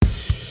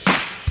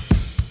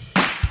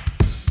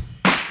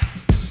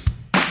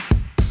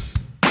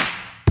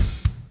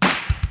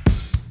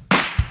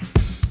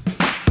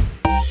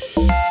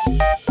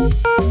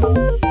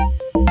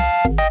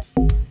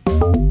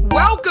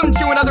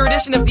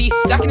session of the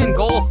Second and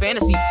Goal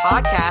Fantasy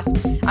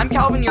Podcast. I'm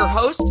Calvin, your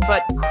host,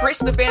 but Chris,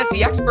 the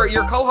fantasy expert,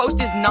 your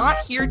co-host, is not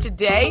here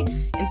today.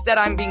 Instead,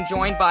 I'm being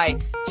joined by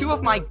two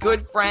of my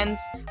good friends.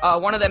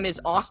 One of them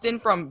is Austin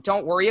from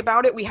Don't Worry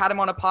About It. We had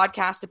him on a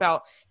podcast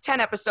about 10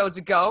 episodes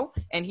ago,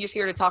 and he's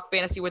here to talk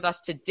fantasy with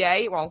us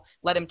today. Well,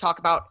 let him talk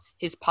about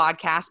his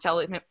podcast,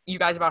 tell you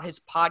guys about his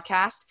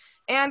podcast.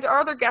 And our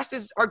other guest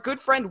is our good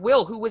friend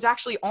Will, who was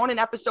actually on an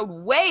episode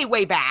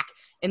way back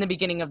in the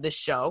beginning of this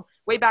show,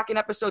 way back in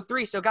episode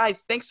 3. So,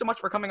 guys, thanks so much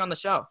for coming on the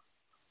show.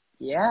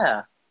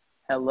 Yeah.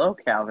 Hello,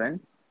 Calvin.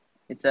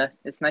 It's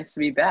nice to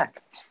be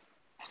back.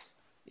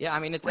 Yeah, I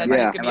mean, it's going to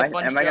be a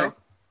fun show. Am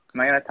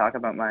I going to talk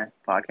about my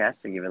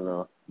podcast or give it a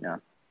little,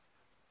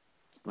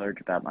 splurge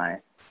about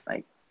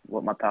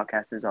what my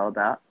podcast is all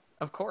about?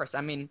 Of course.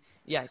 I mean,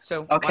 yeah.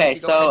 So, okay, why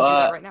don't you go ahead and do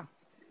that right now?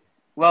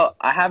 Well,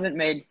 I haven't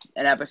made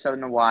an episode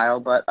in a while,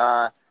 but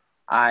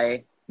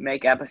I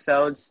make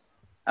episodes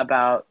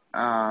about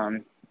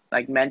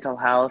mental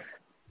health,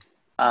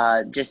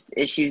 just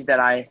issues that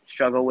I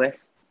struggle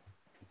with,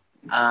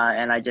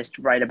 and I just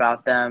write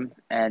about them,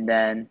 and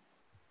then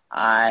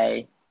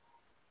I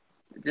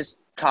just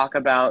talk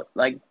about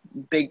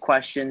big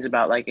questions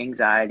about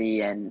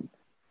anxiety and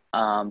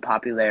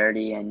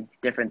popularity and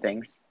different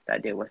things that I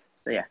deal with.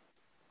 So yeah.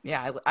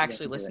 Yeah, I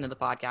actually listen to the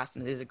podcast,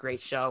 and it is a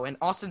great show. And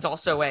Austin's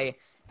also a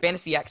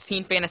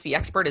teen fantasy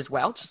expert as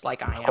well, just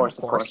like I am, of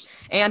course.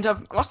 And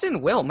Austin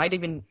and Will might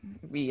even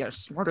be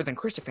smarter than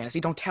Chris at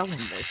fantasy. Don't tell him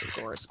this, of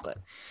course.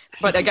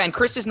 But again,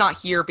 Chris is not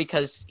here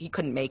because he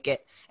couldn't make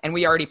it, and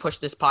we already pushed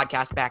this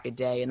podcast back a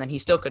day, and then he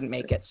still couldn't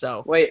make it.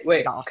 So wait,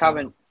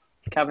 Calvin,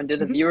 do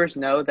the viewers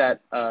know that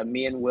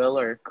me and Will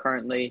are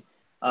currently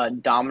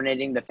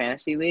dominating the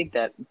fantasy league?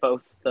 That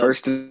both the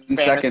first and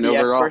second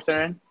overall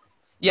are in?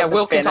 Yeah,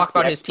 Will can talk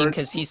about his team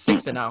because he's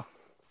 6-0.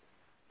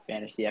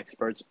 Fantasy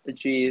experts.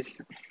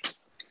 Jeez.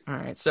 All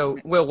right. So,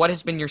 Will, what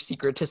has been your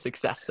secret to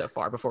success so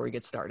far before we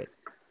get started?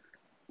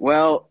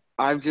 Well,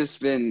 I've just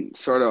been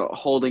sort of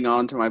holding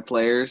on to my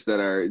players that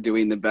are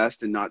doing the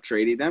best and not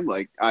trading them.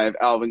 Like, I have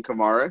Alvin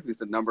Kamara, who's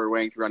the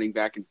number-ranked running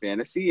back in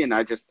fantasy, and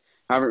I just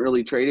haven't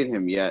really traded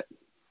him yet.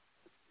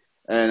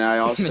 And I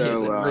also... he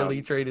hasn't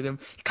really traded him.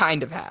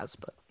 Kind of has,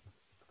 but...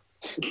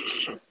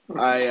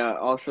 I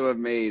also have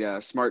made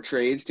smart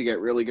trades to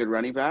get really good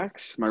running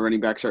backs. My running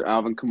backs are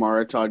Alvin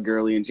Kamara, Todd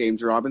Gurley, and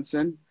James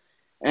Robinson.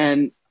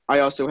 And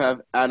I also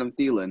have Adam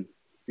Thielen,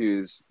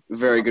 who's a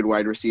very good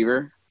wide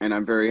receiver, and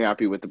I'm very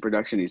happy with the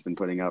production he's been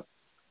putting up.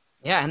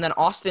 Yeah, and then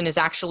Austin is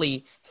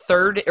actually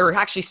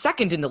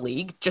second in the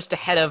league, just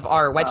ahead of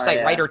our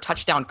website writer,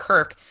 Touchdown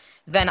Kirk.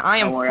 Then I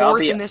am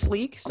fourth in this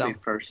league. So I'll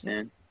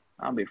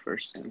be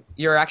first in.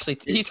 You're actually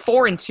he's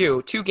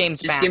 4-2, 2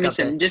 games back.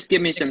 Just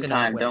give me some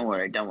time. Don't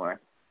worry.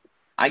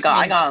 I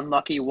got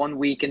unlucky one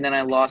week, and then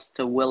I lost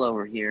to Will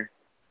over here,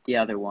 the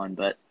other one.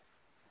 But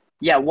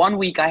yeah, 1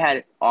 week I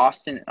had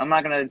Austin. I'm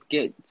not gonna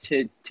get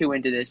too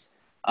into this,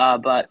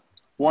 but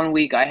 1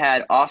 week I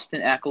had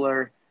Austin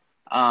Eckler,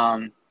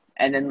 and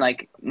then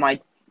I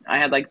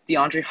had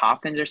DeAndre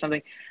Hopkins or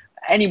something.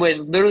 Anyways,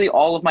 literally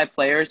all of my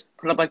players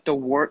put up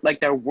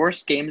their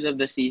worst games of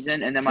the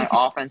season, and then my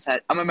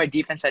my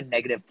defense had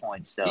negative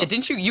points. So yeah,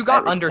 didn't you? You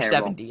got under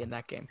terrible. 70 in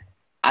that game.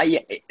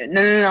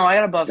 No, I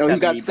got above 70. No,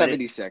 you got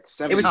 76.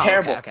 It was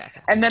terrible. Okay.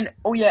 And then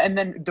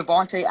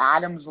Devontae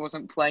Adams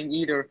wasn't playing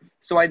either,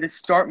 so I had to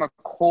start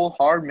McCole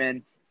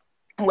Hardman,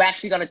 who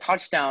actually got a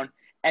touchdown.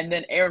 And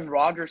then Aaron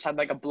Rodgers had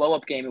a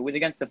blow-up game. It was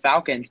against the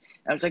Falcons.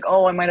 And I was like,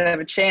 I might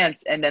have a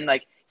chance. And then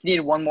he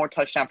needed one more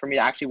touchdown for me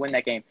to actually win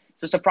that game.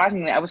 So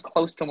surprisingly, I was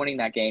close to winning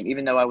that game,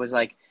 even though I was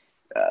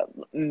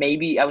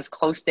maybe I was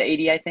close to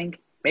 80, I think.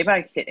 Maybe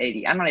I hit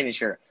 80. I'm not even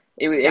sure.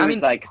 It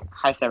was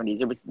high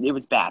 70s. It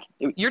was bad.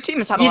 Your team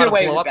has had a lot of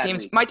blow-up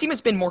games. My team has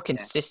been more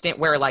consistent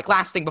where,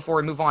 last thing before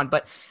we move on.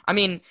 But, I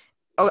mean,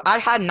 I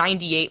had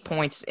 98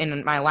 points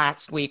in my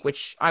last week,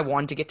 which I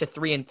won to get to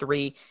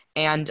 3-3.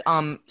 And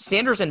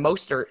Sanders and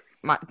Mostert,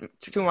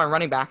 two of my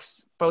running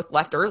backs, both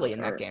left early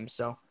in that game.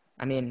 So,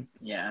 I mean,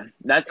 yeah,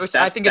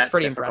 I think it's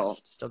pretty impressive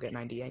to still get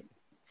 98.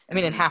 I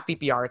mean, in half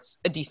PPR, it's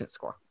a decent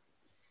score.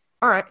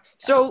 All right,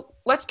 so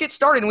let's get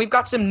started. And we've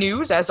got some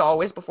news, as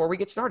always, before we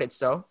get started.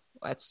 So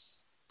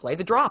let's play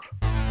the drop.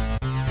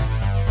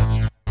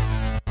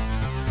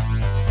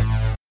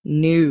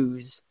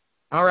 News.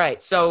 All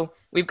right, so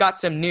we've got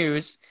some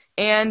news.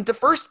 And the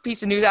first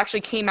piece of news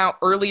actually came out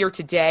earlier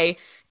today.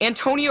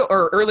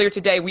 Earlier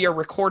today, we are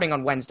recording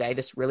on Wednesday.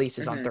 This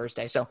releases on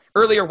Thursday, so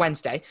earlier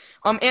Wednesday.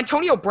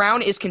 Antonio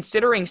Brown is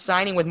considering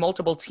signing with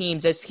multiple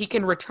teams as he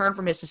can return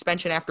from his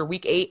suspension after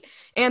Week 8.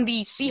 And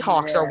the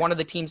Seahawks are one of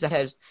the teams that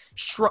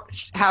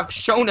have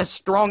shown a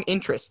strong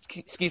interest.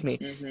 Excuse me.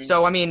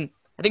 So, I mean,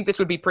 I think this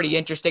would be pretty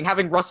interesting.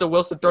 Having Russell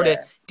Wilson throw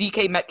to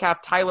DK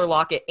Metcalf, Tyler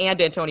Lockett,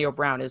 and Antonio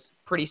Brown is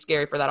pretty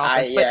scary for that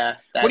offense.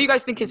 What do you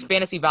guys think his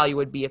fantasy value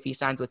would be if he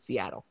signs with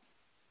Seattle?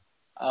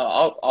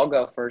 I'll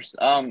go first.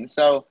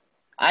 So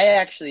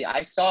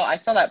I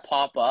saw that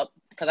pop up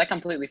because I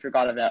completely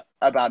forgot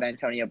about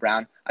Antonio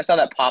Brown. I saw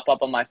that pop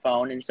up on my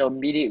phone, and so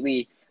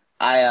immediately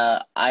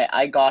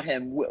I got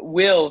him.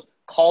 Will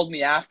called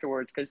me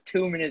afterwards because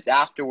 2 minutes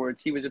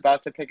afterwards he was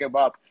about to pick him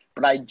up,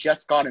 but I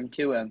just got him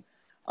to him.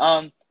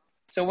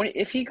 So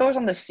if he goes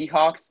on the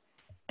Seahawks,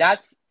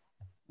 that's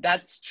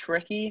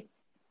tricky.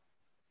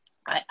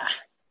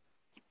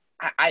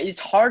 It's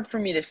hard for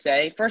me to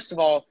say. First of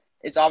all,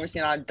 it's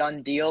obviously not a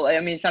done deal. I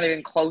mean, it's not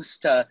even close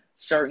to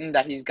certain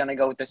that he's going to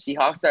go with the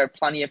Seahawks. There are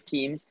plenty of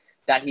teams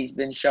that he's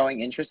been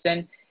showing interest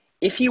in.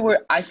 If he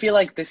were, I feel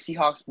like the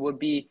Seahawks would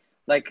be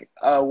like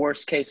a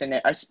worst case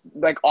scenario,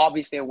 like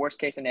obviously a worst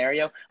case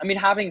scenario. I mean,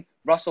 having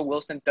Russell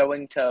Wilson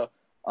throwing to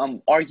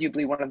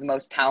arguably one of the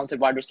most talented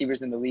wide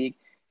receivers in the league,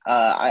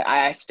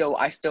 I still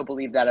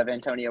believe that of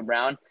Antonio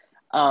Brown.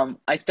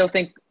 I still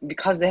think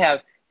because they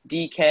have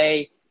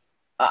DK.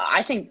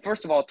 I think,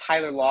 first of all,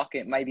 Tyler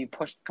Lockett might be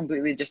pushed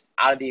completely just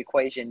out of the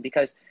equation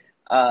because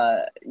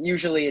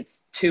usually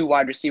it's 2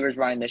 wide receivers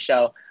running the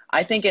show.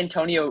 I think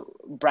Antonio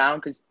Brown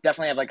could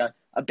definitely have like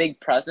a big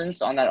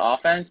presence on that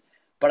offense,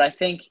 but I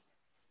think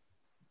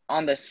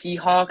on the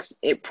Seahawks,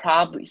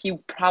 he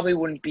probably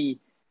wouldn't be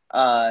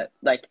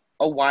like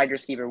a wide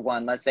receiver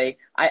 1, let's say.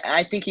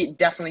 I think he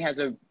definitely has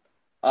a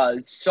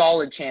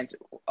solid chance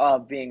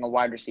of being a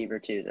wide receiver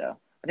 2, though.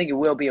 I think he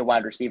will be a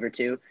wide receiver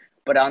 2.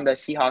 But on the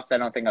Seahawks, I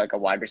don't think like a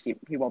wide receiver.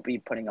 He won't be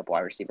putting up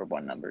wide receiver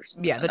 1 numbers.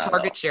 Yeah, the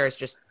target share is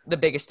just the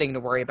biggest thing to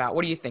worry about.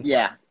 What do you think?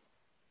 Yeah.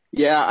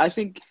 Yeah, I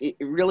think it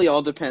really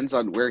all depends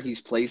on where he's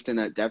placed in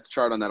that depth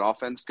chart on that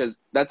offense because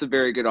that's a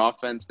very good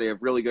offense. They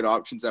have really good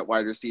options at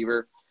wide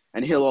receiver,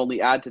 and he'll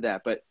only add to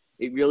that. But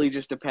it really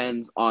just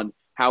depends on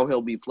how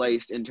he'll be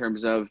placed in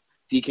terms of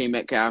DK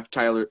Metcalf,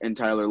 Tyler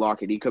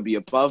Lockett. He could be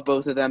above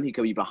both of them. He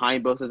could be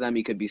behind both of them.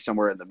 He could be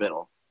somewhere in the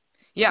middle.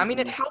 Yeah, I mean,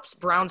 it helps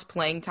Brown's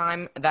playing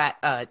time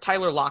that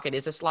Tyler Lockett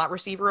is a slot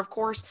receiver, of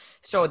course,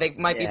 so they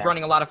might be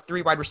running a lot of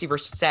 3 wide receiver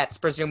sets,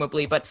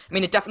 presumably, but, I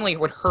mean, it definitely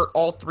would hurt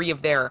all 3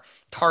 of their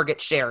target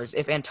shares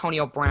if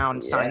Antonio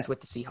Brown signs with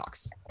the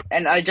Seahawks.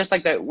 And I just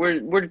like that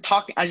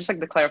I just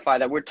like to clarify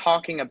that we're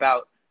talking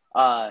about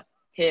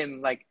him,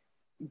 like,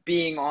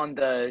 being on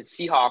the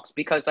Seahawks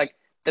because, like,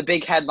 the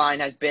big headline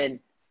has been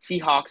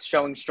Seahawks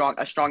showing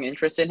a strong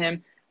interest in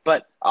him,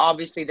 but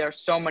obviously there are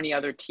so many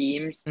other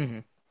teams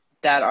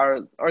that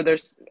are, or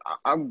there's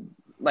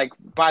like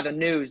by the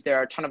news, there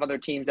are a ton of other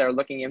teams that are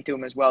looking into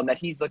him as well, and that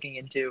he's looking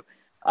into,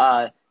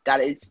 that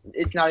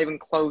it's not even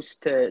close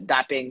to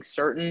that being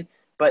certain.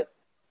 But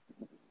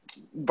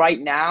right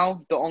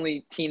now, the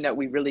only team that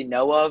we really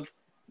know of,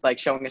 like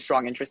showing a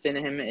strong interest in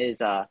him is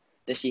the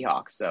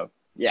Seahawks. So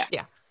yeah.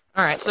 Yeah.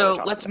 All right, so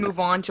let's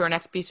move on to our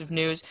next piece of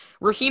news.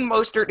 Raheem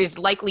Mostert is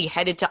likely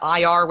headed to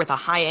IR with a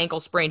high ankle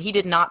sprain. He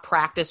did not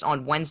practice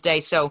on Wednesday,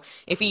 so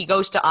if he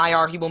goes to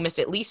IR, he will miss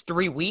at least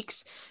 3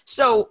 weeks.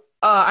 So,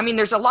 I mean,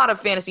 there's a lot of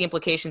fantasy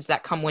implications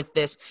that come with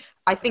this.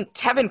 I think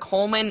Tevin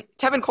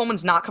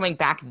Coleman's not coming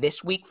back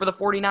this week for the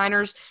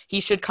 49ers. He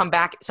should come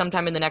back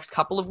sometime in the next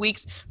couple of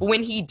weeks. But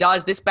when he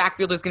does, this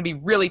backfield is going to be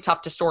really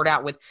tough to sort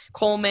out with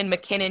Coleman,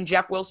 McKinnon,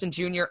 Jeff Wilson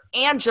Jr.,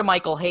 and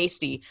JaMycal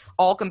Hasty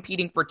all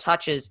competing for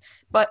touches.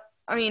 But,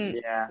 I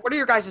mean, What are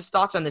your guys'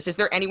 thoughts on this? Is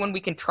there anyone we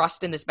can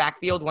trust in this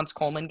backfield once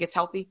Coleman gets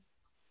healthy?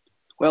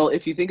 Well,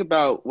 if you think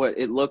about what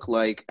it looked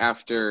like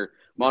after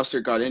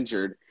Mostert got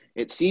injured,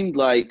 it seemed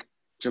like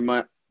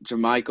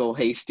JaMycal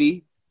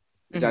Hasty,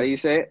 is that how you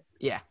say it?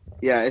 Yeah.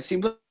 Yeah, it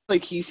seemed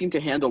like he seemed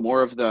to handle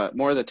more of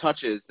the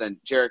touches than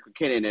Jerick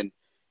McKinnon. And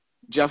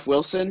Jeff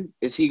Wilson,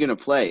 is he going to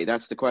play?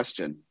 That's the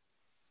question.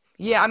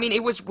 Yeah, I mean,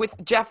 it was with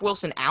Jeff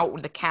Wilson out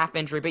with a calf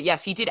injury, but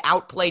yes, he did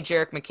outplay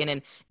Jerick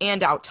McKinnon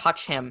and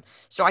outtouch him.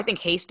 So I think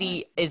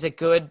Hasty is a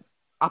good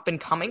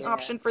up-and-coming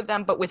option for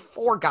them, but with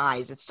 4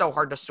 guys, it's so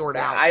hard to sort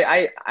out.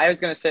 I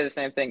was going to say the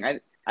same thing.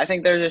 I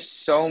think there's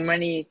just so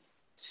many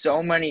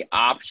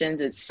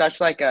options. It's such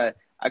like a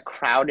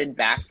crowded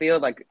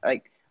backfield. Like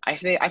I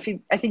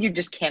think you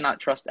just cannot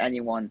trust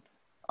anyone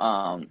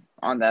on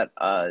that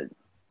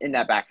in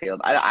that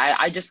backfield.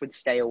 I just would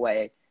stay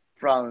away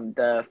from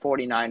the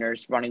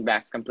 49ers running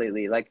backs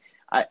completely.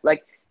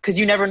 Because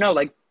you never know.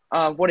 Like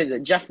what is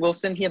it? Jeff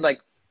Wilson, he had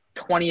like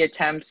 20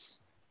 attempts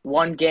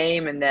one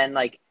game and then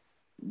like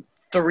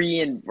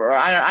 3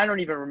 I don't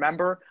even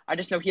remember. I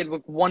just know he had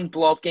like 1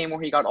 blow-up game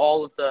where he got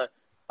all of the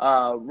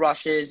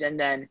rushes, and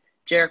then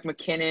Jerick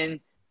McKinnon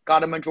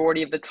got a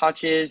majority of the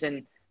touches,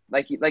 and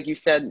like you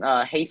said,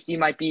 Hasty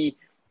might be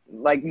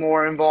like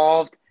more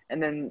involved,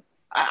 and then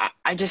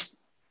I just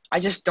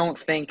don't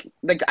think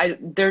like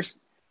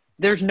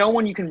there's no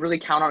one you can really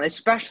count on,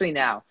 especially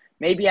now.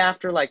 Maybe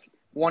after like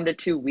 1 to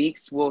 2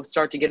 weeks, we'll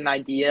start to get an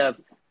idea of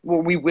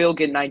we will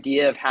get an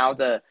idea of how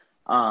the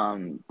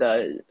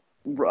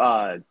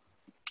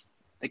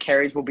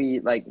carries will be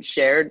like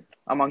shared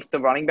amongst the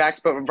running backs.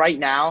 But right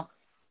now,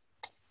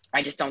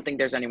 I just don't think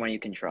there's anyone you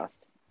can trust.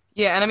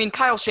 Yeah, and I mean,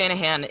 Kyle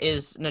Shanahan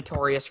is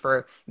notorious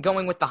for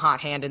going with the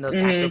hot hand in those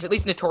backfields, at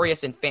least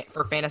notorious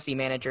for fantasy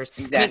managers.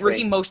 Exactly. I mean,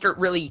 Raheem Mostert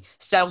really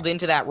settled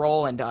into that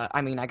role, and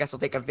I mean, I guess he'll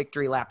take a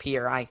victory lap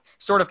here. I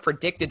sort of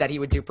predicted that he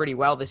would do pretty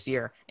well this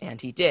year, and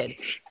he did.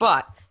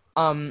 But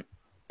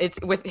it's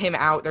with him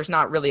out, there's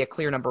not really a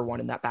clear number one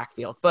in that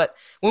backfield. But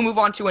we'll move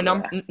on to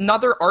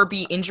another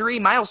RB injury.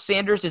 Miles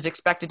Sanders is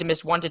expected to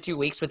miss 1 to 2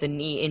 weeks with a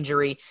knee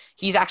injury.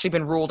 He's actually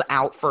been ruled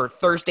out for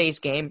Thursday's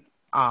game.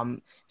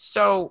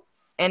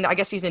 And I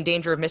guess he's in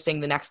danger of missing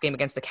the next game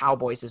against the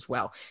Cowboys as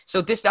well.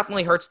 So this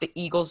definitely hurts the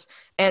Eagles.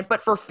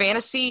 But for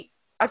fantasy,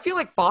 I feel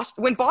like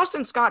when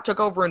Boston Scott took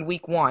over in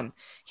week 1,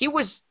 he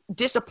was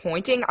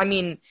disappointing. I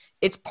mean,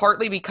 it's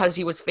partly because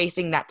he was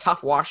facing that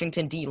tough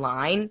Washington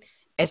D-line,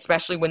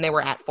 especially when they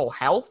were at full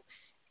health.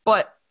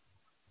 But,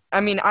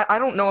 I mean, I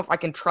don't know if I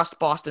can trust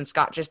Boston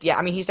Scott just yet.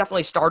 I mean, he's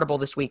definitely startable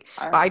this week,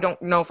 but I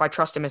don't know if I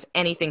trust him as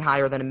anything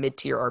higher than a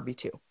mid-tier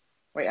RB2.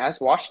 Wait,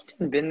 has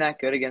Washington been that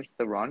good against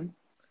the run?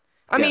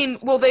 I mean,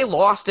 well, they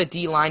lost a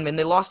D lineman.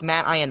 They lost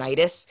Matt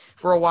Ioannidis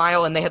for a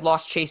while, and they had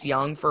lost Chase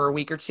Young for a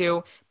week or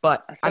two.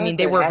 But I mean,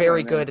 they were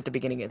very good at the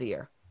beginning of the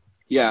year.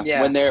 Yeah.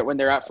 When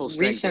they're at full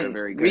strength, they're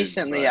very good.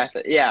 Recently,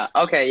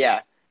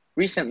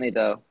 Recently,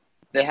 though,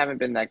 they haven't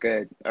been that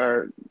good.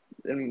 From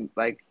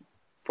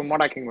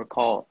what I can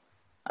recall,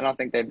 I don't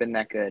think they've been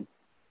that good.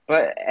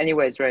 But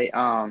anyways, right?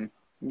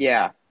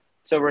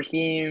 So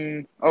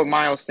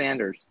Miles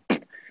Sanders.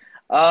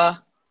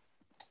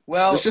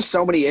 Well, there's just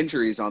so many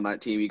injuries on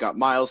that team. You got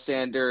Miles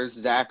Sanders,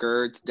 Zach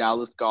Ertz,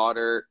 Dallas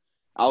Goedert,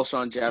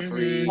 Alshon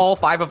Jeffrey. All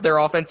 4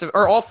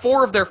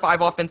 of their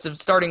 5 offensive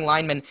starting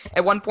linemen.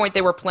 At one point,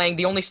 they were playing.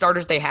 The only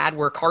starters they had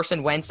were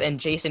Carson Wentz and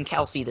Jason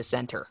Kelce, the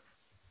center.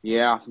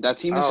 Yeah, that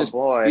team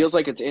feels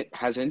like it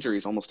has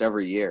injuries almost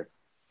every year.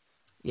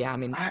 Yeah, I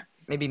mean,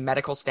 maybe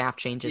medical staff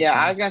changes. Yeah,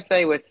 I was gonna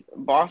say with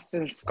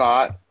Boston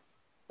Scott,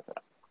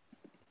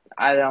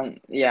 I don't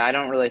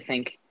really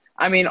think.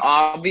 I mean,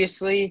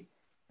 obviously,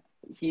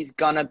 he's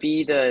gonna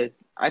be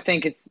I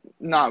think it's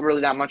not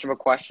really that much of a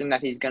question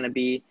that he's gonna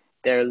be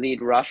their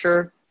lead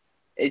rusher.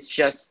 It's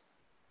just,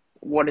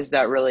 what does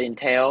that really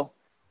entail?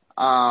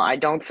 I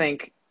don't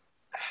think.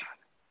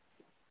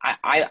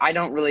 I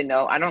don't really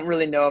know. I don't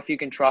really know if you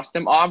can trust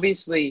him.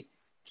 Obviously,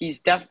 he's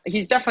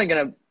definitely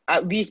gonna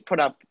at least put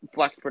up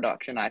flex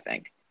production, I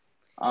think.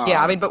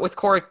 I mean, but with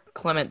Corey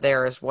Clement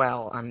there as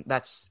well,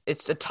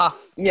 it's a tough.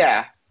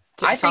 Yeah,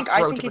 I think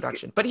road to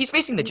production. But he's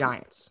facing the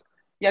Giants.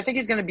 Yeah, I think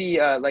he's going to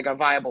be like a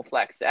viable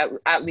flex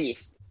at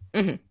least.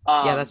 Mm-hmm.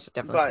 Yeah, that's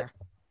definitely fair.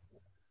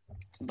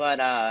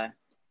 But I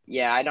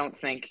don't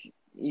think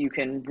you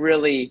can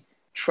really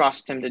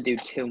trust him to do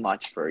too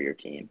much for your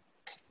team.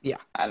 Yeah.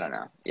 I don't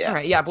know. Yeah. All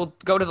right, yeah, we'll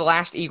go to the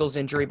last Eagles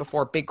injury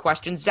before big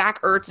question. Zach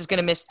Ertz is going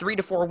to miss 3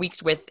 to 4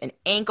 weeks with an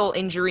ankle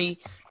injury.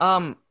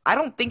 I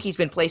don't think he's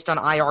been placed on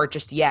IR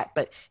just yet,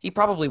 but he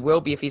probably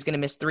will be if he's going to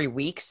miss 3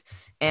 weeks.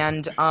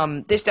 And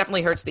this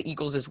definitely hurts the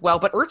Eagles as well.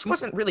 But Ertz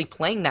wasn't really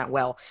playing that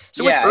well.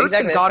 So with Ertz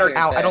and Goddard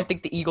out, I don't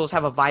think the Eagles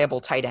have a viable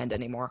tight end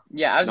anymore.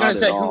 Yeah, I was going to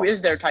say, who is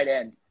their tight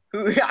end?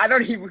 Who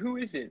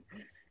is it?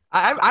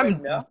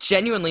 I'm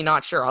genuinely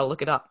not sure. I'll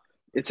look it up.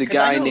 It's a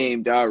guy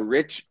named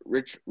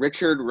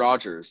Richard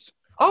Rodgers.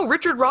 Oh,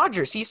 Richard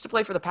Rodgers. He used to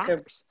play for the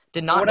Packers.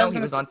 Did not know he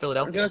was on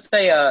Philadelphia. I was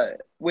going to say,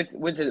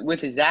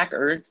 with Zach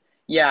Ertz,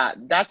 yeah,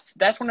 that's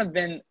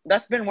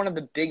been one of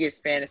the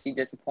biggest fantasy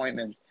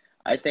disappointments,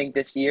 I think,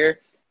 this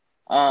year.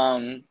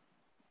 I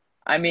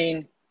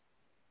mean,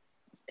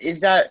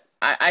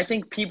 I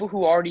think people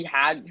who already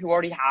had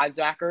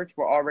Zach Ertz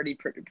were already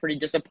pretty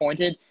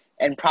disappointed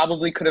and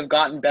probably could have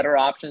gotten better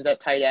options at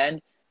tight end.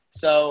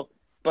 So,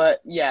 but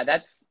yeah,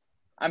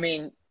 I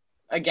mean,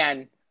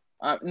 again,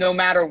 no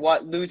matter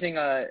what, losing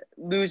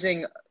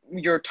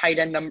your tight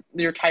end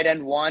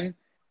 1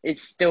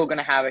 is still going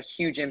to have a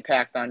huge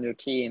impact on your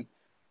team.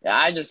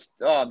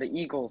 The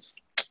Eagles,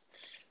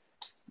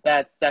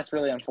 that's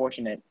really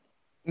unfortunate.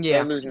 Yeah.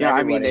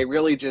 I mean,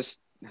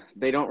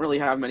 they don't really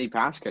have many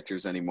pass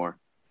catchers anymore.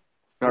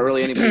 Not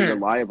really anybody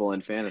reliable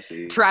in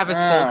fantasy. Travis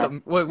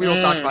Fulgham. We will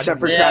talk about except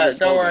him. For Travis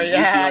don't Fulgham. Worry.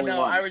 Yeah,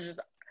 no,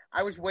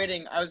 I was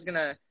waiting. I was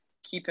gonna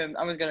keep him.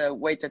 I was gonna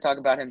wait to talk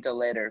about him till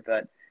later,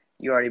 but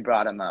you already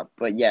brought him up.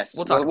 But yes,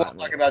 we'll talk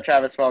about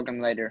Travis Fulgham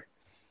later.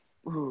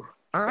 Ooh.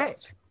 All right.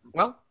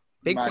 Well,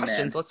 big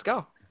questions. Let's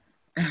go.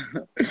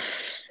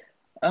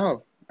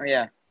 Oh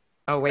yeah.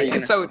 Oh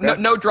wait. So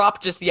no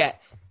drop just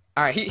yet.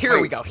 All right.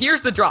 Here we go.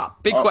 Here's the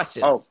drop. Big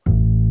questions.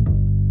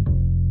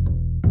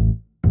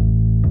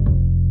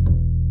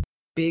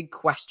 Big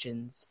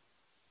questions.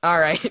 All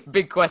right,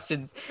 big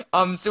questions.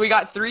 So we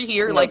got 3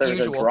 here, like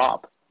usual. A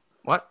drop.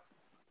 What?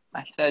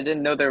 I said I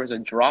didn't know there was a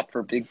drop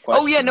for big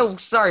questions. Oh yeah, no,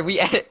 sorry. We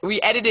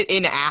edited it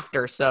in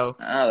after, so.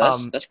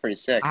 Oh, that's pretty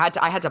sick.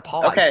 I had to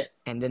pause. Okay.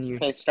 And then you.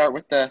 Okay, start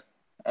with the.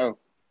 Oh,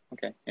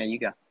 okay. Yeah, you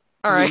go.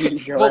 All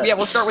right.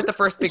 We'll start with the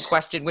first big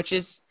question, which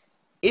is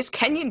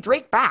Kenyon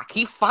Drake back?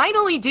 He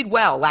finally did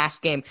well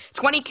last game.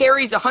 20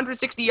 carries,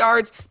 160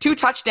 yards, 2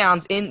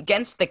 touchdowns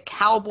against the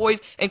Cowboys,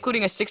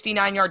 including a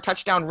 69-yard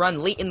touchdown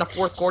run late in the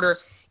fourth quarter.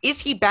 Is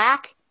he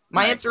back?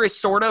 My answer is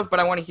sort of, but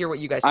I want to hear what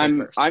you guys think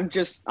first. I'm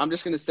just going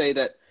to say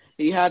that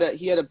he had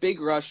a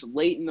big rush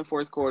late in the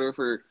fourth quarter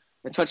for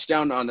a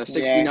touchdown on a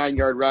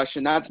 69-yard rush,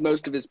 and that's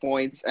most of his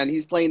points. And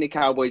he's playing the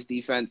Cowboys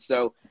defense,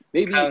 so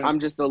maybe I'm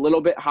just a little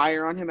bit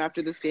higher on him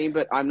after this game,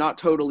 but I'm not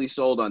totally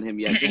sold on him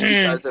yet, just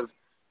because of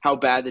how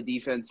bad the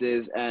defense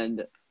is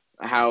and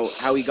how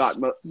he got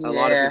a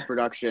lot of his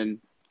production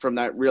from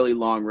that really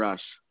long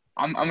rush.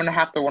 I'm gonna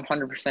have to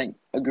 100%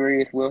 agree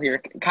with Will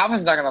here.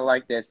 Calvin's not gonna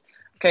like this.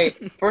 Okay,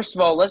 first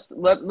of all,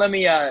 let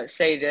me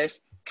say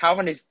this.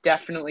 Calvin is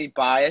definitely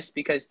biased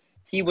because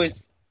he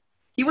was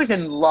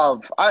in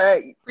love.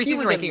 He was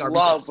in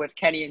love with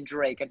Kenyan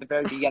Drake at the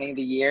very beginning of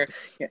the year.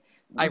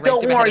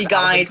 Don't worry,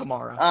 guys.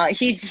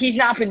 He's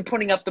not been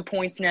putting up the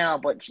points now,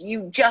 but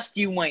you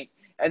wait.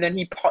 And then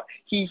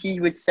he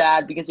was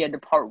sad because he had to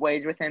part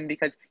ways with him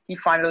because he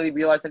finally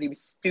realized that he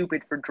was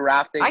stupid for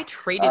drafting. I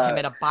traded him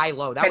at a buy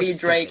low. That was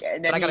Drake,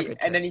 stupid,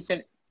 and then he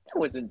said that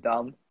wasn't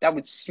dumb. That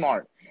was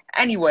smart.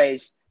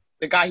 Anyways,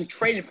 the guy who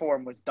traded for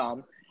him was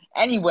dumb.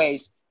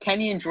 Anyways,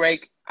 Kenyan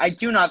Drake, I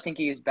do not think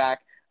he is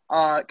back.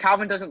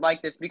 Calvin doesn't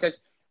like this because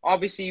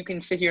obviously you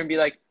can sit here and be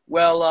like,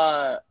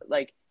 well,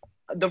 like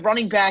the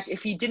running back,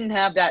 if he didn't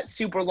have that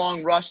super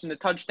long rush and the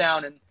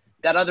touchdown and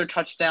that other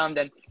touchdown,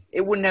 then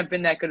it wouldn't have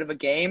been that good of a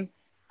game.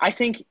 I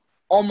think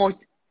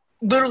almost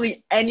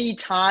literally any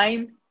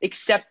time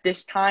except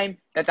this time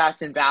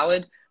that's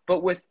invalid.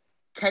 But with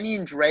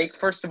Kenyan Drake,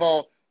 first of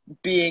all,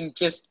 being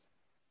just,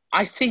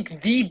 I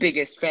think, the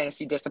biggest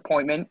fantasy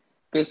disappointment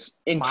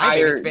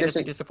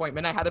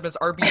disappointment. I had him as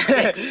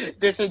RB6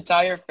 this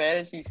entire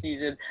fantasy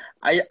season.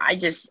 I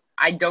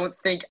don't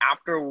think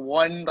after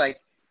one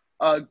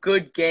a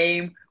good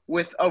game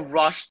with a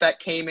rush that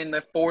came in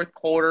the fourth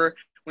quarter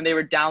when they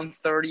were down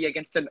 30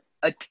 against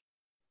a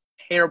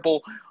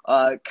terrible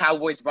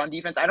Cowboys run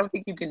defense, I don't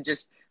think you can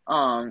just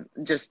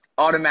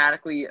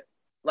automatically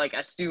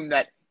assume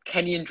that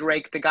Kenyan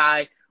Drake, the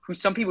guy who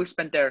some people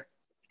spent their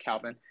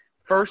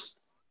first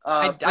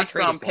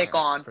round pick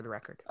on, for the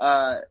record.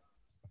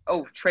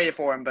 Traded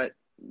for him, but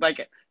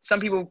some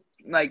people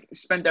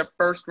spent their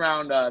first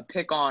round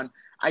pick on.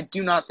 I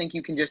do not think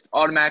you can just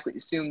automatically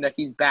assume that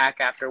he's back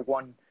after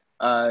one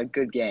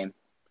good game.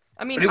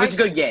 I mean, but it was a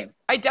good game.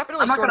 I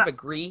definitely of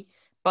agree,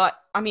 but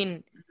I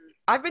mean,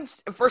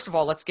 first of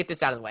all, let's get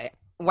this out of the way.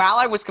 While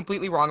I was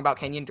completely wrong about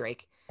Kenyan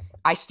Drake,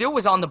 I still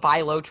was on the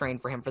buy low train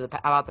for him for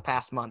about the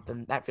past month,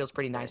 and that feels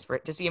pretty nice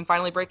to see him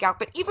finally break out.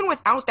 But even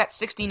without that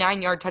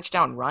 69-yard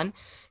touchdown run,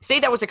 say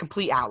that was a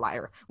complete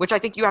outlier, which I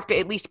think you have to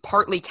at least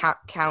partly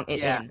count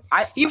it in.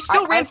 He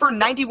still ran for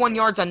 91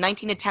 yards on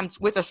 19 attempts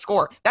with a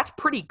score. That's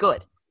pretty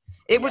good.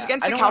 It was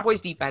against the Cowboys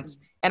defense,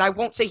 and I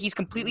won't say he's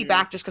completely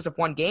back just because of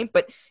one game,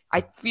 but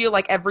I feel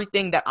like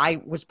everything that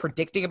I was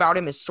predicting about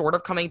him is sort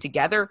of coming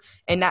together,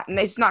 and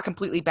it's not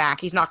completely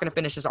back. He's not going to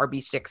finish as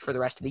RB6 for the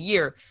rest of the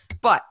year,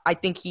 but I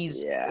think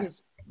his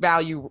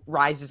value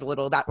rises a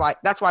little.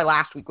 That's why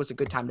last week was a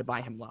good time to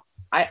buy him low.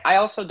 I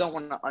also don't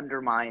want to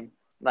undermine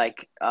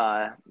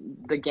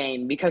the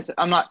game because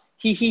I'm not.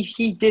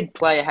 He did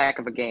play a heck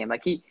of a game.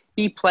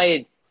 He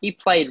played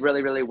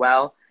really, really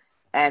well,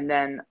 and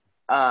then.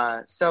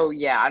 I'm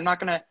not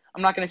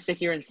gonna sit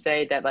here and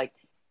say that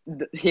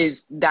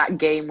that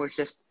game was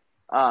just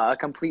a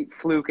complete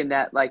fluke and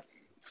that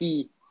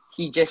he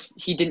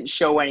didn't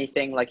show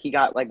anything, he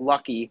got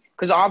lucky,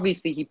 because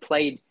obviously he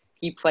played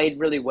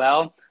really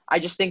well. I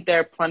just think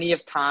there are plenty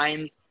of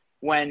times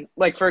when,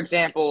 for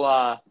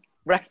example,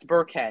 Rex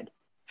Burkhead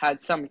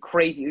had some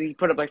crazy, he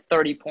put up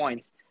 30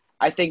 points.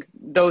 I think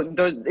those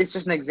it's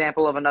just an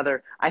example of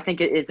another. I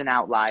think it is an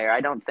outlier. I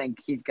don't think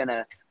he's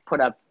gonna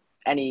put up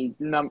any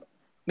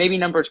maybe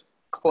numbers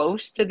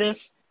close to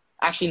this.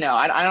 Actually, no,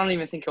 I don't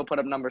even think he'll put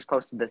up numbers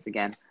close to this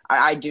again.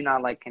 I do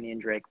not like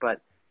Kenyan Drake,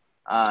 but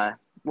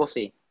we'll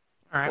see.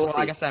 All right,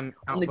 I guess I'm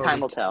outvoted. Only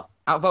time will tell.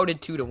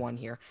 Outvoted 2-1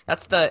 here.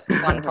 That's the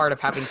fun part of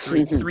having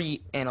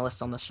three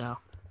analysts on the show.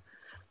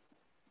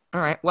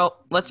 All right, well,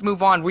 let's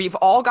move on. We've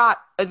all got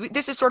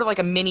this is sort of like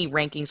a mini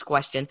rankings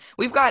question.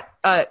 We've got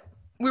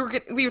we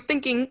were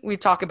thinking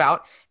we'd talk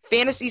about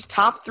fantasy's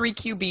top 3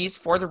 QBs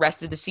for the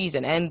rest of the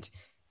season, and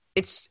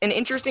it's an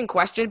interesting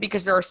question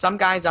because there are some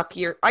guys up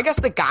here. I guess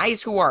the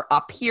guys who are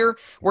up here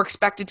were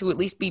expected to at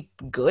least be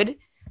good,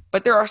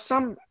 but there are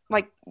some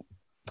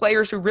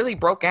players who really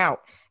broke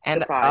out.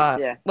 And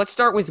let's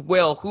start with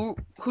Will. Who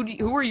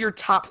are your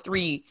top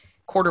 3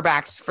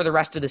 quarterbacks for the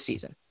rest of the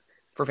season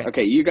for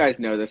fantasy? Okay, you guys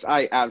know this.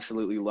 I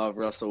absolutely love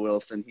Russell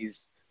Wilson.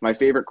 He's my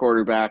favorite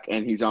quarterback,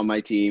 and he's on my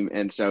team,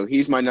 and so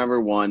he's my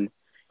number 1.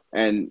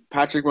 And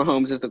Patrick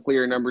Mahomes is the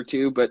clear number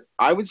 2, but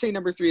I would say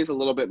number 3 is a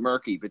little bit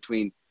murky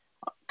between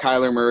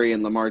Kyler Murray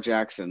and Lamar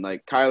Jackson.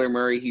 Kyler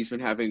Murray, he's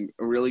been having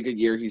a really good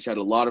year. He's had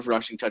a lot of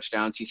rushing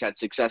touchdowns. He's had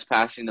success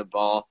passing the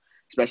ball,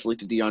 especially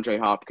to DeAndre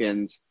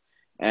Hopkins.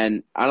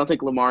 And I don't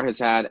think Lamar has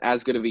had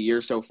as good of a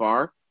year so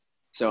far.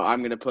 So I'm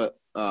going to put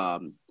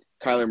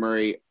Kyler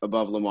Murray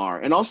above Lamar.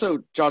 And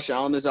also Josh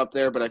Allen is up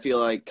there, but I feel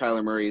like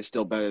Kyler Murray is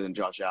still better than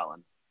Josh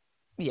Allen.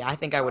 Yeah, I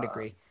think I would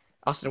agree.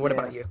 Austin, what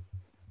about you?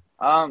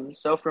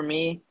 So for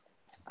me,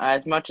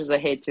 as much as I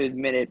hate to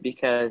admit it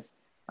because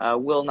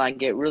will not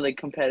get really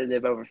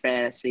competitive over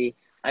fantasy,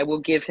 I will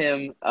give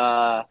him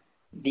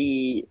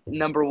the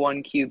number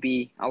 1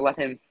 QB. I'll let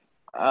him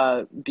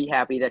be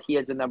happy that he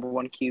has the number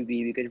 1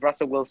 QB because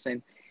Russell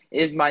Wilson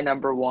is my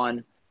number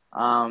 1.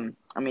 I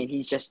mean,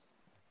 he's just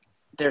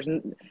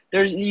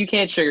there's you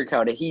can't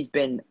sugarcoat it. He's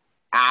been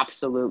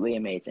absolutely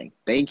amazing.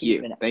 Thank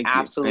you.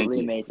 Absolutely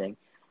amazing.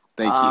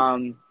 Thank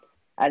you.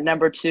 At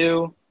number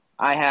 2,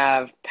 I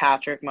have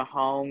Patrick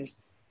Mahomes.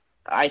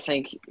 I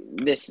think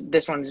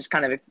this one's just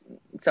kind of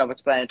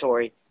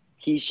self-explanatory.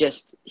 He's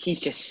just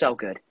so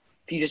good.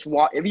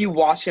 If you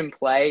watch him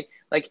play,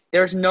 like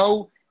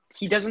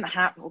he doesn't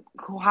have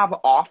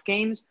off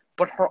games,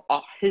 but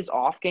his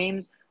off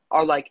games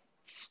are like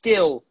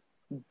still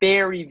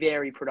very,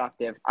 very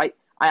productive. I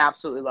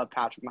absolutely love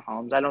Patrick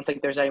Mahomes. I don't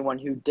think there's anyone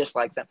who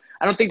dislikes him.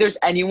 I don't think there's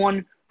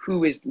anyone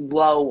who is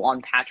low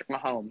on Patrick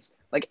Mahomes.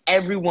 Like,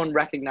 everyone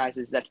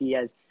recognizes that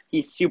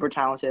he's super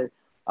talented.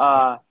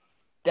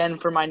 Then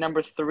for my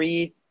number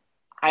 3,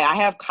 I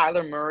have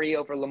Kyler Murray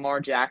over Lamar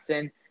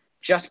Jackson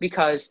just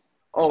because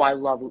I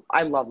love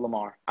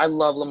Lamar. I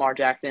love Lamar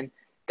Jackson.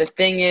 The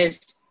thing is,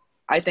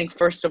 I think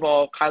first of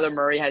all, Kyler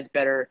Murray has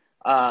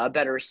a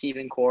better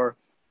receiving core.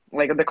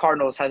 Like, the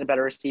Cardinals has a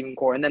better receiving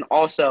core. And then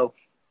also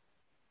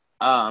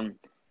Kyler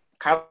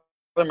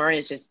Murray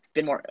has just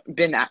been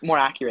more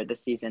accurate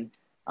this season.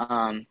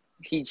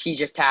 He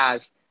just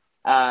has.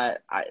 I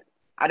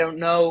don't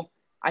know.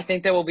 I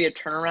think there will be a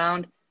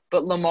turnaround,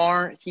 but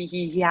Lamar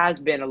he has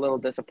been a little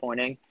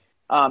disappointing.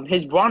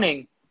 His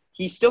running,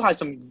 he still had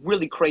some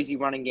really crazy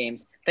running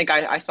games. I think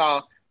I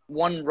saw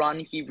one run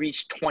he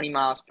reached 20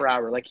 miles per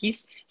hour. Like,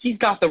 he's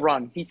got the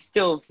run. He's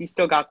still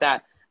got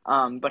that.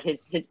 But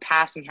his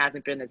passing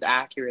hasn't been as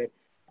accurate,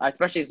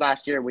 especially his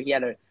last year where he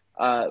had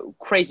a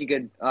crazy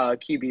good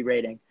QB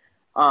rating.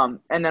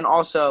 And then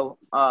also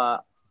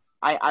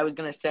I was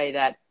gonna say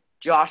that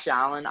Josh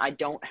Allen I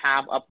don't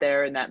have up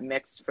there in that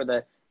mix for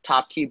the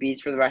top QBs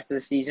for the rest of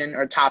the season,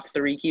 or top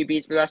 3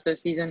 QBs for the rest of the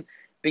season,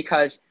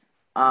 because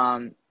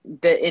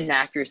the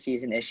inaccuracy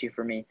is an issue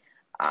for me.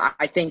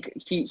 I think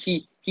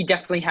he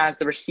definitely has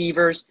the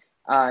receivers.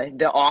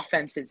 The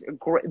offense is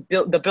great.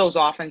 The Bills'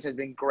 offense has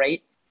been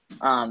great.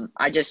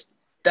 The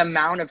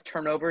amount of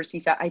turnovers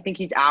I think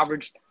he's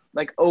averaged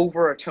like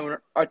over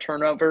a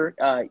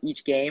turnover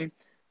each game,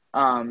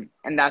 and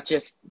that's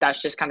just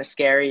kind of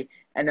scary.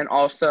 And then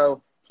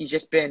also he's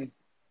just been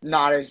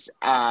not as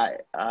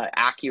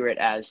accurate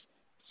as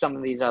some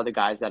of these other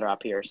guys that are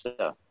up here.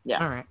 So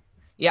yeah. All right.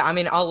 Yeah, I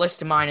mean, I'll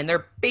list mine, and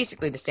they're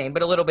basically the same,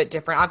 but a little bit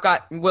different. I've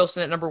got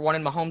Wilson at number 1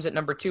 and Mahomes at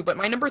number 2, but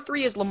my number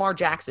 3 is Lamar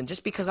Jackson,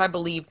 just because I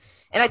believe,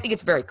 and I think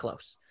it's very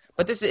close.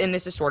 But this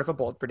is sort of a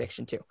bold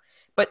prediction too.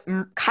 But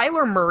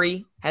Kyler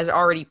Murray has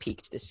already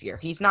peaked this year.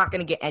 He's not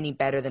going to get any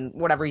better than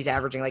whatever he's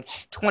averaging, like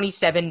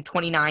 27,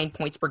 29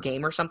 points per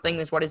game or something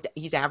is what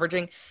he's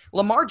averaging.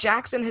 Lamar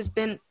Jackson has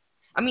been,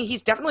 I mean,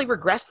 he's definitely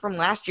regressed from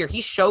last year.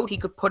 He showed he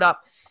could put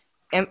up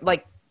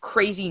like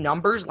crazy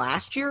numbers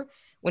last year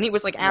when he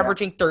was like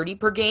averaging 30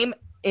 per game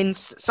in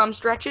some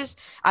stretches.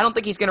 I don't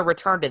think he's going to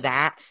return to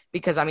that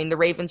because, I mean, the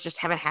Ravens just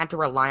haven't had to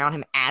rely on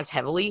him as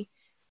heavily.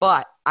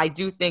 But I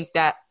do think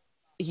that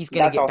he's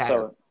going to get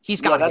better.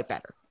 He's got to get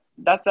better.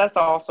 That's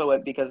also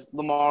it, because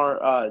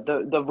Lamar,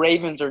 the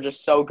Ravens are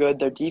just so good.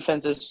 Their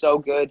defense is so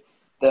good.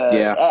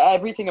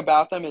 Everything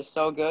about them is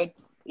so good.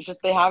 It's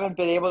just they haven't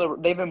been able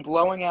to. They've been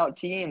blowing out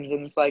teams,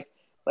 and it's like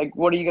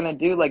what are you gonna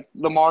do? Like,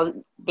 Lamar,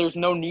 there's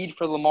no need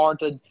for Lamar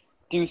to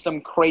do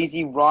some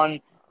crazy run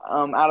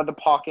out of the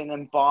pocket and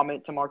then bomb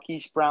it to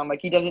Marquise Brown.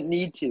 Like, he doesn't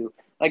need to.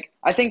 Like,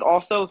 I think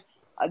also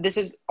this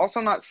is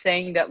also not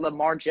saying that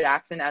Lamar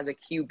Jackson as a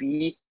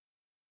QB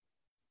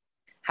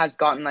has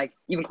gotten like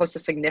even close to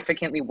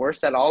significantly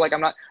worse at all. Like,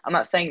 I'm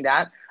not saying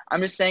that.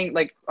 I'm just saying,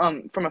 like,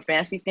 from a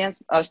fantasy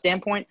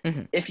standpoint,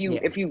 if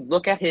you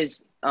look at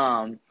his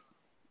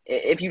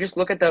if you just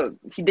look at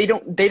they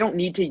don't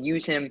need to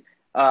use him.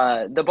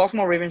 The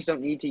Baltimore Ravens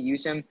don't need to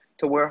use him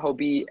to where he'll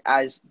be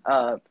as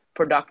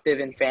productive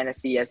in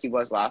fantasy as he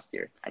was last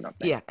year, I don't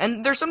think. Yeah,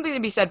 and there's something to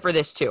be said for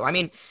this too. I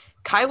mean,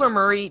 Kyler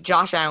Murray,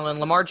 Josh Allen,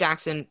 Lamar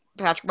Jackson,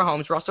 Patrick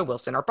Mahomes, Russell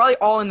Wilson are probably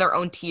all in their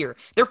own tier.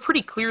 They're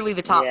pretty clearly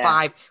the top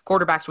 5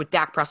 quarterbacks with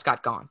Dak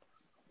Prescott gone.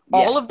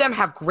 Yes. All of them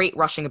have great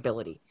rushing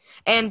ability.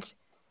 And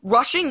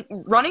running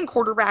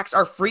quarterbacks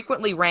are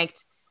frequently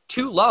ranked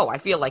too low, I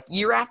feel like,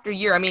 year after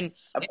year. I mean,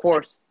 of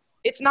course.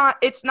 It's not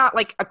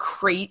like a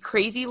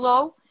crazy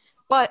low,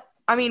 but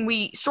I mean,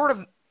 we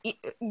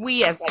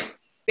as like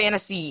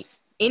fantasy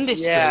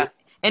industry,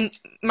 and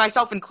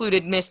myself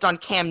included, missed on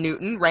Cam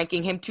Newton,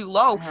 ranking him too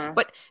low.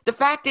 But the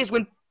fact is,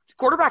 when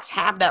quarterbacks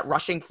have that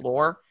rushing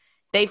floor,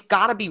 they've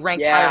got to be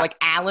ranked higher. Like,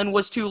 Allen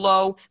was too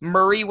low.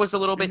 Murray was a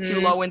little bit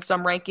too low in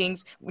some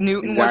rankings.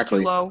 Newton was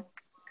too low.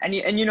 And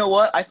you know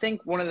what? I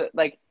think one of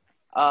the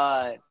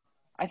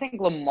I think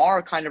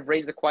Lamar kind of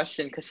raised the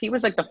question because he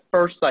was like the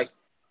first like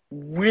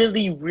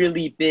really,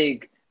 really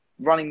big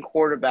running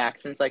quarterback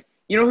since, like,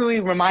 you know who he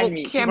reminded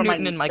me? Cam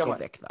Newton and Michael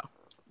Vick, though.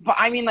 But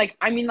I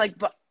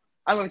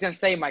was gonna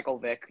say Michael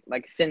Vick,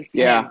 like, since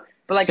him.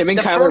 But like him and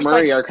Kyler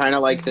Murray are kind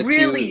of like the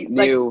really, two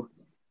new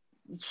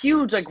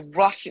huge, like,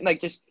 rushing,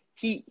 like, just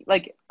he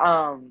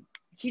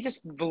just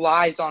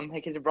relies on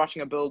like his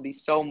rushing ability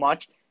so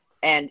much,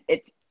 and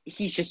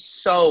he's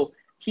so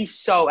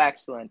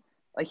excellent.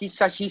 Like, he's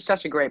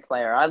such a great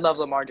player. I love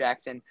Lamar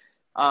Jackson.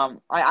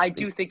 I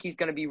do think he's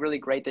going to be really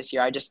great this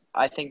year.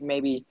 I think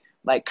maybe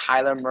like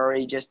Kyler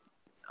Murray just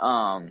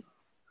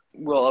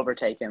will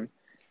overtake him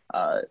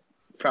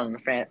from a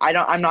fan.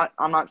 I'm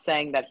not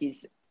saying that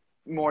he's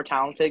more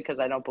talented because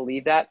I don't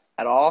believe that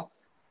at all.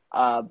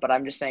 But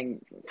I'm just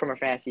saying from a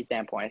fantasy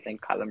standpoint, I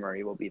think Kyler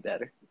Murray will be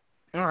better.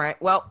 All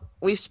right. Well,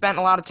 we've spent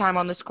a lot of time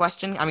on this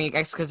question. I mean, I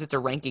guess because it's a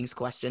rankings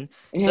question.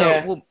 So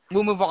Yeah.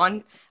 we'll move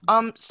on.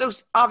 So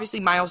obviously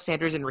Miles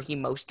Sanders and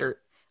Raheem Mostert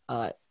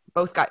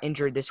both got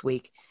injured this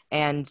week,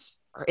 and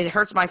it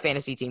hurts my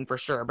fantasy team for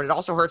sure, but it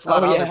also hurts a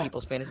lot of other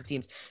people's fantasy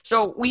teams.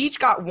 So we each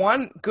got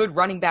one good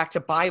running back to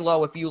buy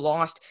low if you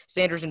lost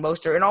Sanders and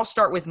Mostert, and I'll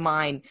start with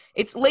mine.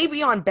 It's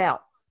Le'Veon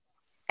Bell.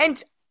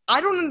 And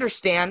I don't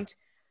understand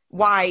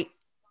why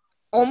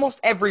almost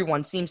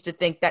everyone seems to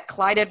think that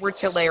Clyde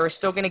Edwards-Helaire is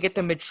still going to get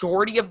the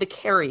majority of the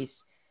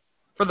carries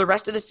for the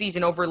rest of the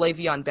season over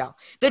Le'Veon Bell.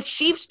 The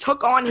Chiefs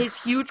took on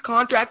his huge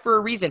contract for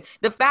a reason.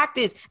 The fact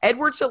is,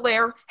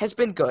 Edwards-Helaire has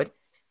been good,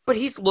 but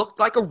he's looked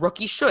like a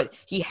rookie should.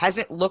 He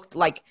hasn't looked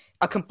like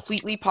a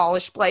completely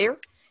polished player.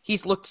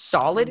 He's looked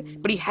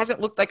solid, but he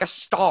hasn't looked like a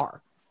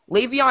star.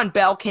 Le'Veon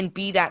Bell can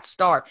be that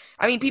star.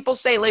 I mean, people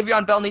say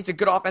Le'Veon Bell needs a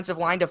good offensive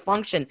line to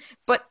function,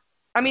 but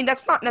I mean,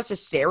 that's not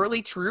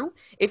necessarily true.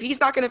 If he's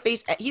not going to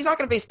face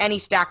any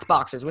stacked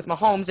boxes with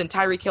Mahomes and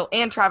Tyreek Hill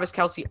and Travis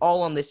Kelce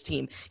all on this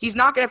team. He's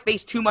not going to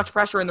face too much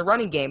pressure in the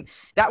running game.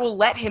 That will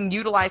let him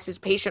utilize his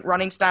patient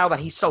running style that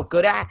he's so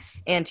good at,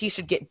 and he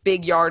should get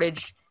big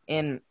yardage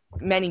in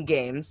many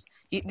games.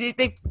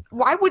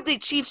 Why would the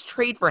Chiefs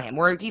trade for him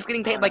where he's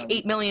getting paid like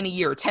 $8 million a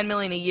year, $10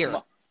 million a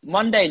year?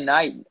 Monday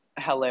night,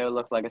 Helaire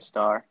looked like a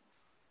star.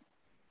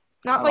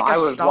 Not like a star. I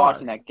was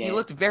watching that game. He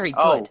looked very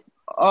good.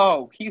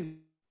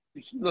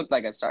 He looked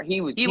like a star.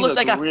 He looked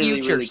like a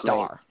future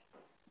star.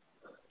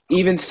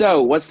 Even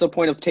so, what's the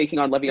point of taking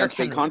on Le'Veon's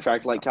big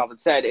contract, like Calvin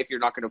said, if you're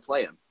not going to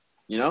play him?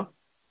 You know?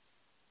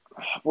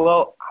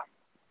 Well,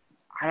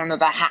 I don't know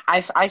that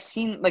I've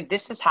seen like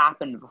this has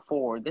happened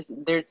before.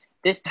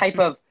 This type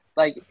of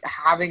like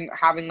having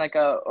like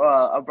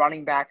a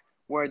running back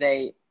where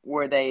they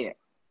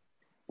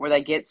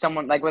get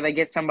someone like where they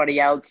get somebody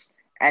else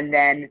and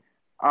then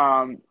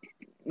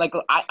like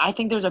I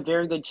think there's a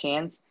very good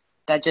chance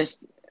that just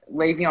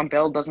Le'Veon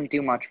Bell doesn't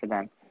do much for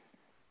them.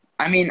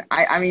 I mean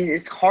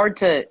it's hard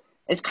to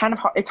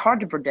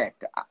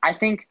predict. I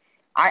think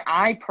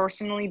I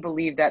personally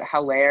believe that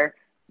Helaire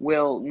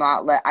will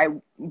not let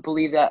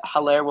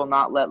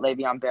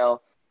Le'Veon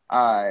Bell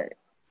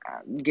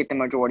get the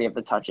majority of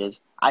the touches.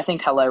 I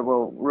think Helaire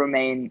will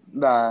remain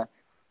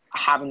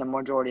having the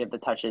majority of the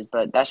touches,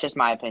 but that's just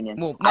my opinion.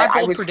 Well, my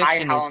bold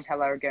prediction is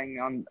Helaire getting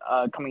on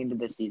coming into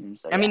this season.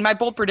 So I mean, my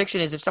bold prediction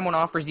is if someone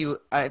offers you,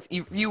 if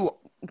you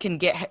can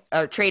get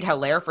trade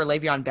Helaire for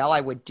Le'Veon Bell,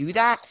 I would do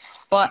that.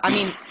 But I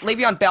mean,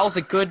 Le'Veon Bell's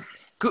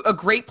a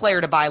great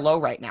player to buy low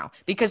right now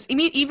because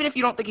even if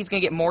you don't think he's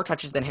going to get more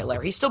touches than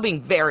Helaire, he's still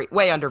being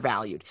way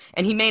undervalued,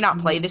 and he may not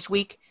play this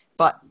week,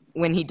 but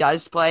when he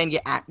does play and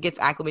gets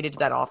acclimated to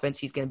that offense,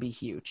 he's going to be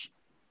huge.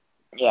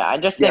 Yeah, I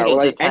just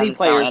think any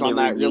players on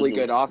that really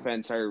good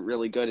offense are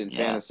really good in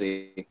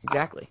fantasy.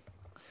 Exactly.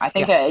 I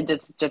think it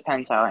just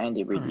depends how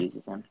Andy Reid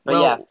uses him.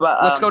 But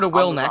let's go to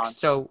Will next.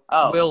 So,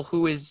 Will,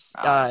 who is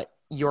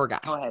your guy?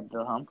 Go ahead,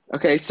 Wilhelm.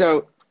 Okay,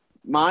 so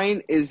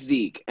mine is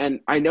Zeke, and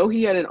I know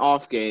he had an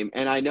off game,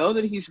 and I know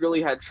that he's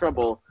really had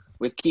trouble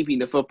with keeping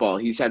the football.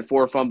 He's had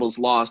 4 fumbles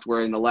lost,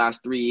 where in the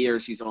last 3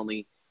 years he's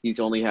only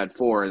had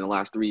 4 in the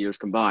last 3 years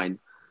combined.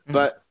 Mm-hmm.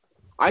 But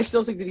I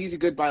still think that he's a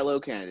good buy low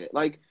candidate.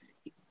 Like,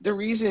 the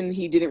reason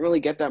he didn't really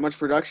get that much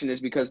production is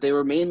because they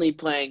were mainly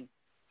playing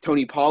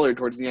Tony Pollard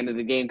towards the end of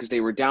the game because they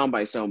were down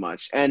by so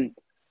much. And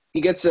he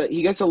gets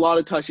a lot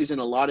of touches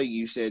and a lot of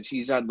usage.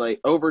 He's had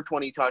like over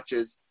 20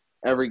 touches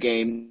every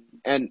game.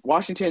 And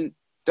Washington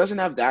doesn't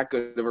have that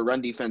good of a run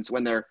defense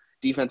when their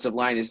defensive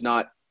line is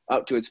not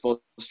up to its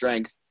full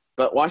strength.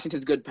 But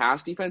Washington's good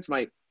pass defense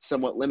might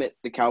somewhat limit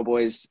the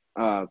Cowboys'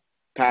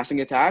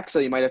 passing attack, so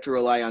you might have to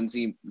rely on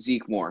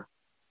Zeke more.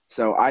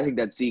 So I think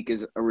that Zeke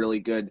is a really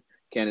good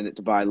candidate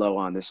to buy low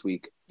on this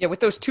week. Yeah,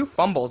 with those 2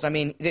 fumbles, I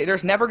mean,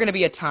 there's never going to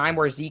be a time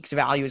where Zeke's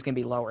value is going to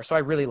be lower. So I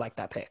really like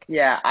that pick.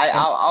 Yeah,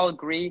 I'll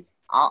agree.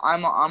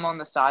 I'm on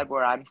the side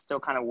where I'm still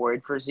kind of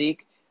worried for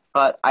Zeke,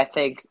 but I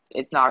think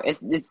it's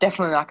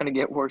definitely not going to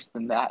get worse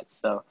than that.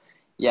 So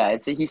yeah,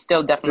 he's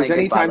still definitely. If there's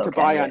any time to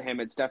buy on him,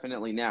 it's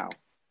definitely now.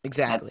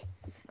 Exactly.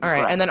 All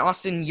right, and then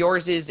Austin,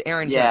 yours is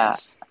Aaron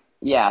Jones.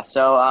 Yeah.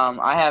 So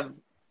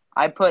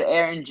I put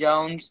Aaron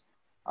Jones.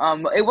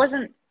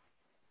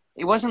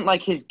 It wasn't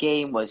like his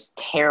game was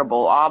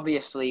terrible.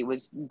 Obviously, it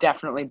was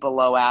definitely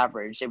below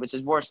average. It was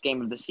his worst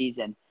game of the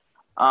season.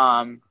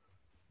 I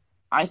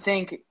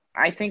think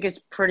it's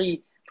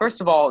pretty. First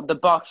of all, the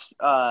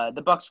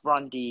Bucs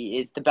run D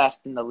is the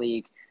best in the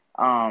league.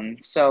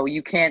 So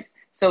you can't.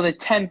 So the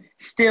 10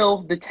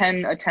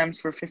 attempts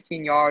for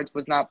 15 yards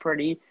was not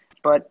pretty,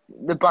 but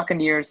the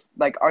Buccaneers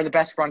are the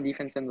best run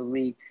defense in the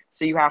league.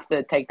 So you have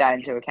to take that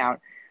into account.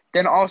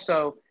 Then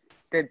also,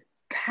 the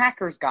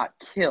Packers got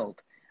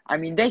killed. I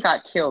mean, they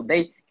got killed.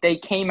 They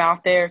came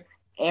out there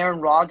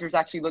Aaron Rodgers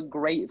actually looked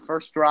great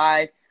first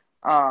drive.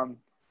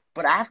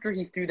 But after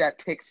he threw that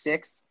pick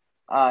six,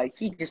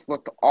 he just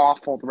looked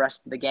awful the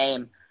rest of the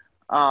game.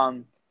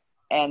 And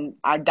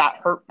that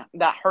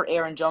hurt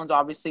Aaron Jones,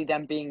 obviously,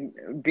 them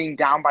being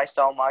down by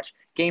so much.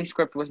 Game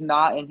script was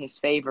not in his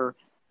favor.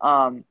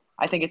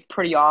 I think it's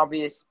pretty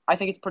obvious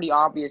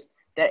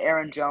that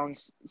Aaron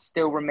Jones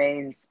still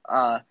remains,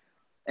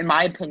 in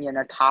my opinion,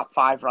 a top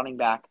 5 running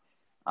back.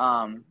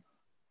 And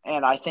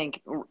I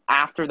think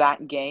after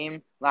that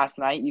game last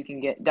night, you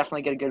can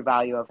definitely get a good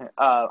value of him,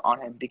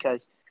 on him,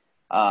 because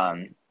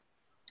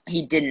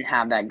he didn't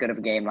have that good of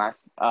a game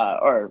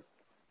or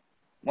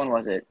when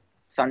was it?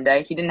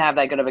 Sunday. He didn't have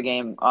that good of a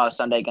game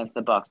Sunday against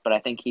the Bucs, but I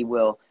think he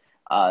will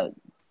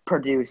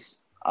produce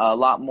a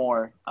lot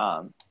more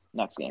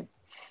next game.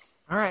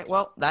 All right,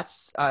 well,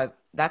 that's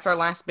our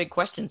last big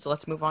question, so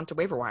let's move on to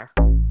waiver wire.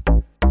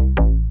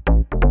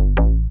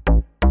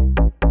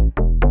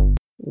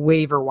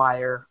 Waiver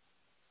wire.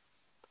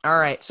 All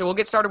right, so we'll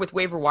get started with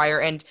waiver wire,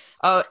 and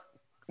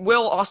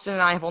Will, Austin,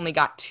 and I have only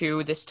got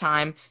 2 this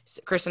time.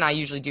 Chris and I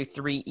usually do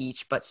 3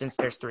 each, but since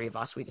there's 3 of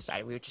us, we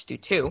decided we would just do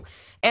 2.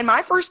 And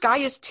my first guy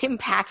is Tim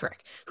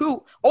Patrick,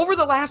 who over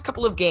the last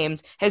couple of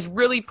games has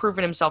really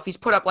proven himself. He's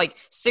put up like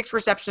 6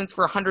 receptions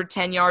for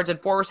 110 yards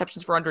and 4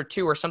 receptions for under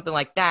 2 or something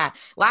like that.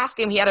 Last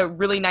game, he had a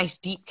really nice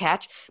deep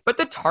catch, but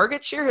the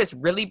target share has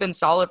really been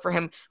solid for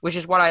him, which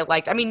is what I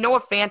liked. I mean,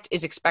 Noah Fant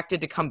is expected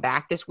to come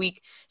back this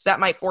week, so that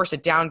might force a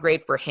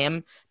downgrade for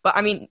him. But,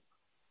 I mean,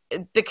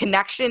 the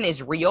connection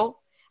is real.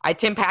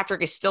 Tim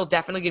Patrick is still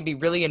definitely going to be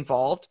really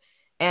involved,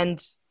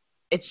 and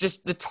it's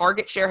just the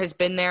target share has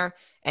been there,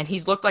 and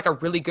he's looked like a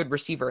really good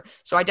receiver.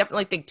 So I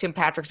definitely think Tim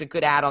Patrick's a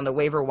good add on the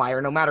waiver wire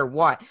no matter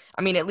what.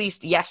 I mean, at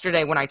least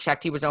yesterday when I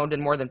checked, he was owned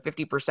in more than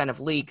 50% of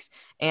leagues,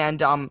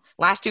 and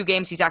last 2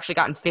 games he's actually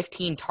gotten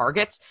 15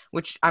 targets,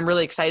 which I'm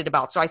really excited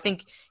about. So I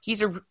think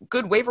he's a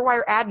good waiver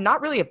wire add, not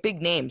really a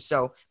big name,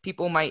 so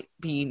people might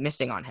be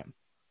missing on him.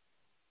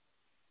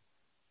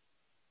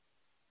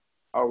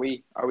 Are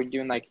we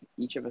doing like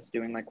each of us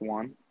doing like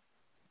one?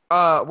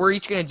 We're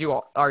each gonna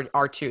do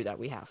our 2 that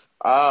we have.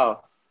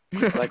 Oh,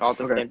 like all at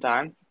the same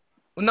time?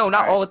 No,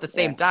 not all at the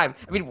same time.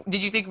 I mean,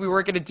 did you think we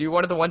were gonna do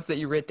one of the ones that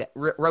you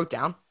wrote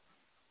down?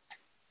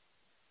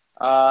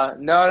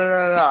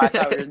 No. I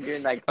thought we were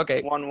doing like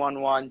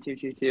 1-1-1,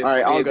 2-2-2. All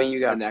right, I'll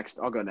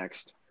go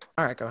next.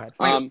 All right, go ahead.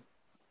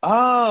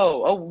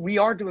 We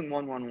are doing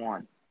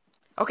 1-1-1.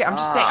 Okay, I'm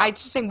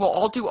just saying we'll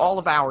all do all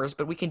of ours,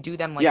 but we can do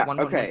them like 1-1-1.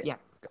 Okay. Yeah.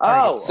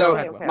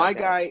 My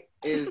guy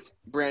is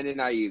Brandon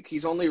Ayuk.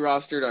 He's only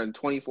rostered on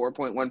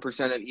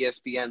 24.1% of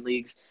ESPN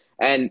leagues.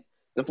 And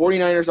the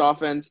 49ers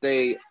offense,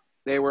 they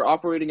were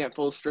operating at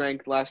full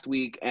strength last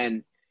week,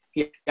 and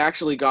he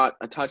actually got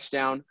a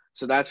touchdown.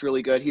 So that's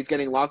really good. He's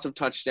getting lots of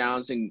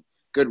touchdowns and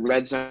good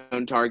red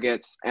zone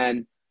targets.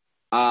 And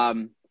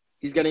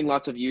he's getting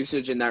lots of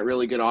usage in that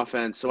really good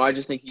offense. So I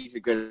just think he's a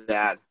good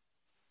add.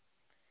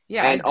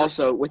 Yeah. And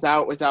also with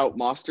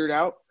Mostert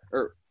out,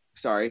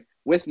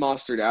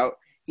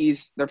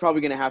 they're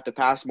probably going to have to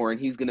pass more, and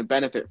he's going to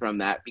benefit from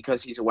that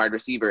because he's a wide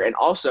receiver. And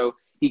also,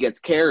 he gets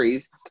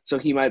carries, so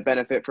he might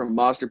benefit from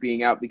Mostert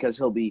being out because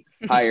he'll be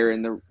higher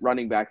in the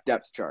running back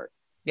depth chart.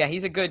 Yeah,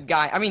 he's a good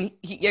guy. I mean,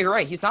 you're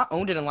right. He's not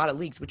owned in a lot of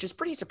leagues, which is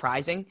pretty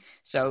surprising.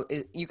 So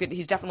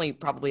he's definitely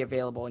probably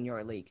available in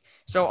your league.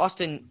 So,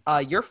 Austin,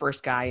 your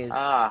first guy is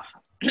I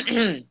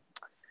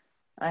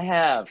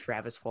have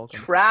Travis Fulgham.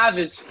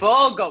 Travis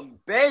Fulgham,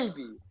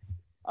 baby.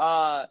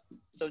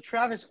 So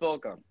Travis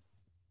Fulgham.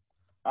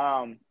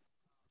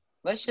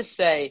 Let's just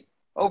say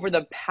over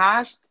the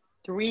past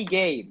 3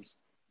 games,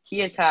 he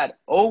has had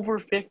over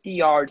 50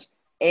 yards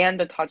and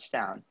a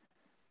touchdown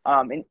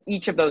in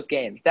each of those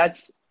games.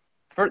 That's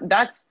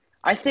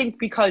I think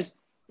because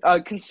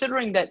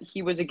considering that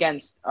he was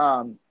against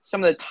some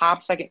of the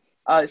top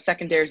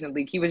secondaries in the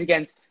league, he was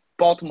against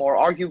Baltimore,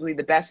 arguably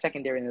the best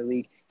secondary in the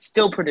league,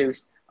 still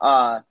produced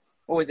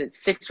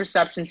 6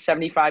 receptions,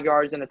 75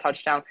 yards and a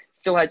touchdown,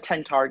 still had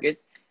 10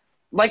 targets.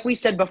 Like we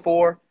said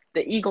before,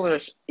 the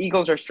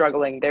Eagles are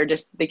struggling.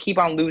 They keep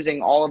on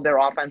losing all of their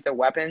offensive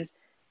weapons,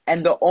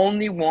 and the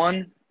only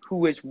one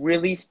who is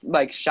really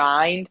like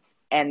shined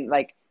and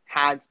like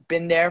has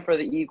been there for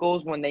the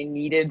Eagles when they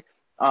needed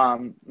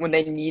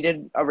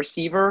a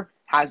receiver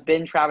has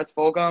been Travis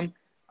Fulgham.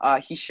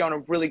 He's shown a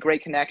really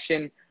great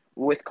connection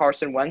with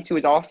Carson Wentz, who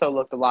has also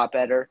looked a lot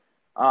better.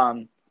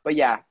 But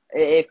yeah,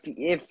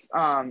 if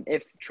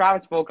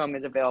Travis Fulgham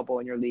is available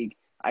in your league,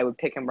 I would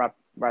pick him up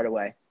right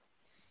away.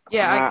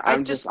 Yeah,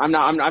 I'm just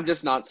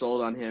not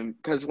sold on him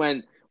because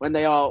when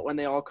they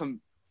all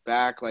come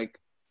back, like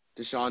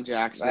Deshaun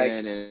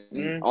Jackson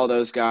and all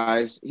those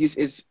guys,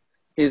 his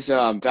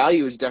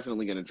value is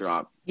definitely going to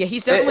drop. Yeah,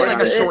 he's definitely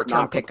like a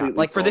short-term pickup.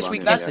 Like for this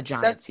week against the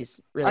Giants,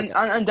 he's really good.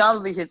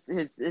 Undoubtedly,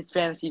 his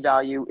fantasy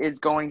value is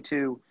going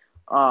to.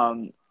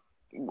 I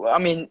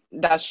mean,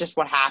 that's just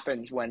what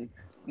happens when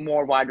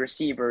more wide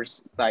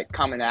receivers like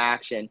come into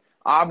action.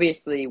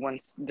 Obviously,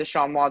 once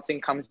Deshaun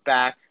Watson comes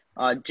back,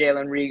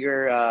 Jalen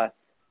Reagor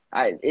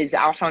is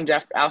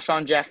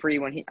Alshon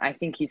Jeffrey I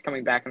think he's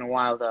coming back in a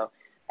while though,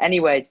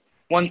 anyways,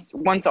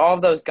 once all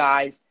of those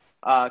guys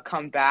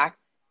come back,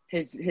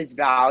 his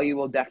value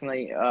will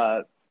definitely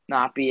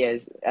not be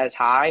as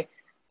high.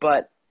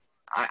 But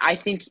I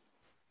think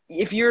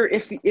if you're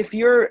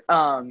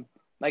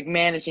like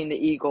managing the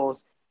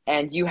Eagles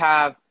and you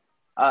have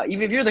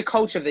even if you're the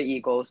coach of the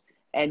Eagles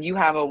and you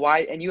have a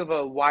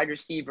wide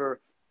receiver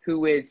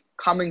who is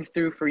coming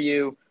through for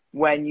you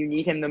when you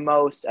need him the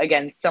most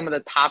against some of the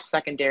top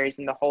secondaries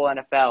in the whole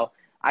NFL,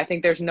 I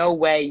think there's no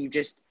way you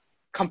just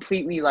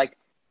completely like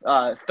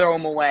throw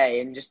him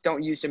away and just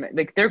don't use him.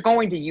 Like they're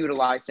going to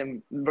utilize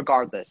him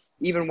regardless,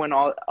 even when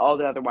all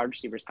the other wide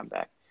receivers come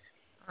back.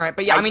 All right,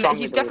 but yeah, I mean,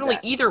 he's definitely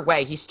either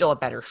way. He's still a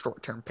better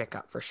short-term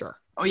pickup for sure.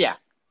 Oh yeah,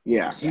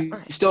 yeah.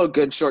 He's still a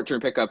good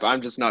short-term pickup.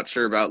 I'm just not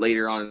sure about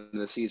later on in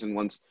the season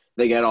once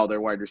they get all their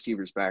wide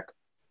receivers back.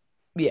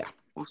 Yeah,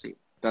 we'll see.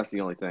 That's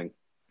the only thing.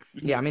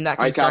 Yeah, I mean that.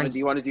 All right, Calvin, do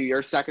you want to do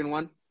your second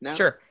one now?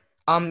 Sure.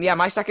 Yeah,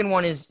 my second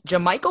one is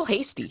JaMycal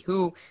Hasty,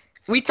 who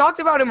we talked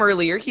about him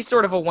earlier. He's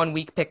sort of a 1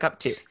 week pickup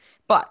too,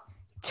 but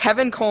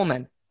Tevin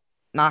Coleman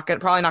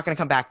probably not gonna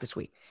come back this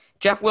week.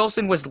 Jeff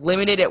Wilson was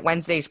limited at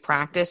Wednesday's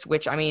practice,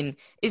 which, I mean,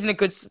 isn't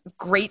a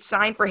great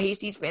sign for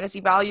Hasty's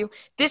fantasy value.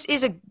 This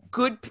is a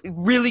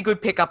really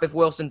good pickup if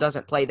Wilson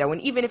doesn't play, though,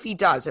 and even if he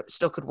does, it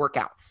still could work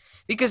out.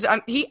 Because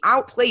he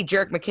outplayed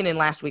Jerick McKinnon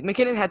last week.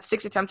 McKinnon had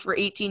 6 attempts for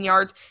 18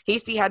 yards.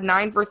 Hasty had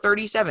 9 for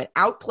 37.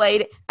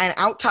 Outplayed and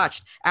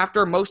outtouched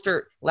after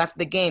Mostert left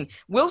the game.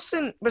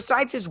 Wilson,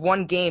 besides his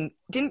one game,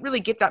 didn't really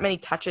get that many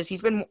touches.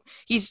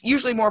 He's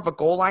usually more of a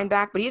goal line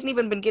back, but he hasn't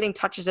even been getting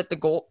touches at the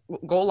goal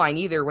line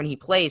either when he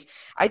plays.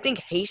 I think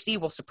Hasty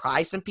will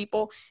surprise some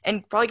people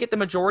and probably get the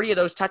majority of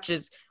those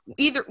touches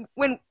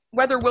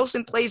whether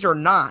Wilson plays or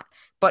not.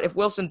 But if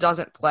Wilson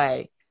doesn't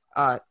play,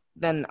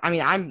 then, I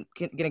mean, I'm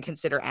going to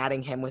consider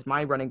adding him with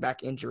my running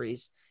back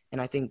injuries, and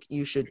I think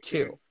you should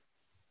too.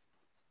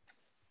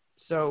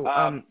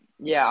 So,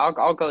 yeah,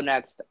 I'll go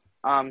next.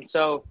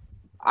 So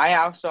I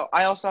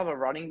also have a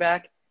running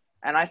back,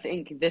 and I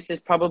think this is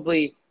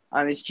probably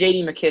it's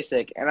J.D.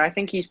 McKissic, and I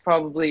think he's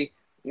probably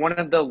one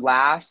of the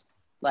last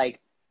like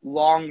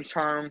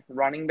long-term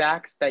running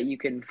backs that you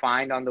can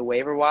find on the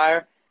waiver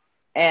wire,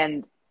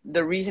 and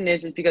the reason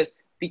is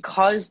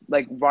because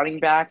like running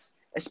backs,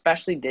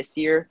 especially this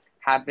year,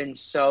 have been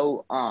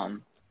so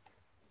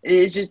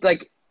it's just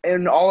like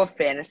in all of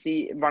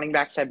fantasy, running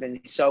backs have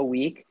been so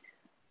weak.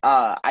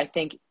 I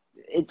think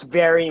it's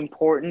very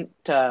important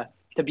to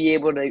be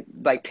able to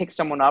like pick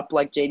someone up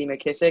like J.D.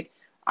 McKissic.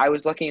 I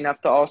was lucky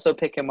enough to also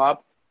pick him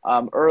up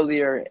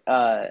earlier,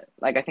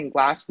 like I think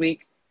last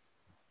week,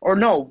 or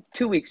no,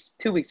 2 weeks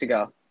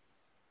ago.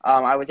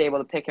 I was able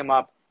to pick him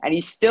up, and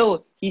he's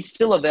still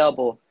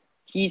available.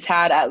 He's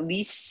had at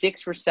least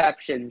 6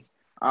 receptions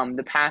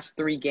the past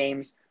 3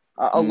 games.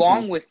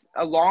 Along with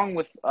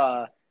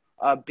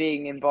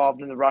being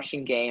involved in the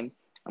rushing game.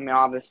 I mean,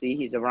 obviously,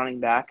 he's a running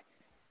back.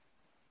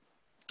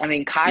 I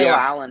mean, Kyle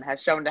Allen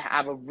has shown to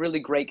have a really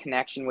great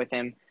connection with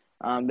him.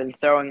 Been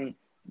throwing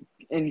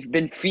and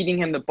been feeding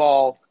him the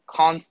ball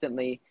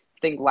constantly. I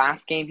think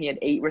last game he had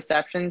 8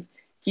 receptions.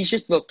 He's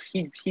looked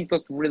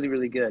really,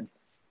 really good.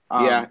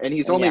 And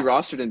he's only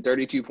rostered in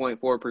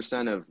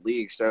 32.4% of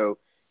leagues. So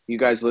you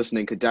guys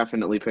listening could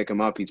definitely pick him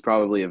up. He's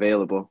probably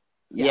available.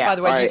 Yeah. By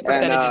the way, these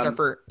percentages are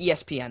for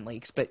ESPN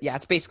leagues, but yeah,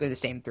 it's basically the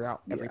same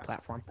throughout every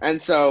platform.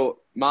 And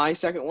so my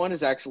second one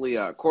is actually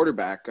a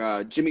quarterback,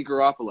 Jimmy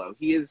Garoppolo.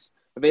 He is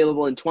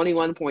available in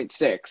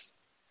 21.6,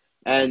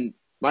 and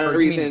my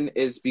reason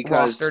is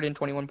because rostered in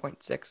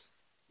 21.6.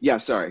 Yeah,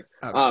 sorry.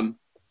 Okay.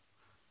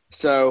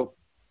 So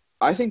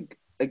I think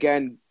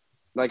again,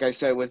 like I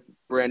said with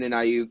Brandon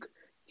Ayuk,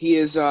 he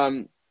is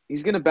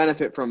he's going to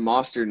benefit from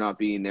Mostert not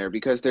being there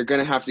because they're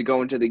going to have to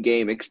go into the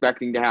game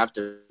expecting to have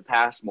to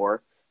pass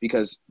more,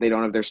 because they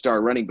don't have their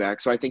star running back.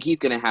 So I think he's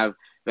going to have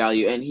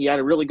value. And he had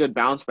a really good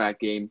bounce back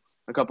game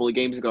a couple of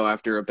games ago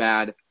after a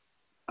bad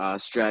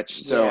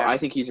stretch. So I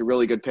think he's a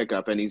really good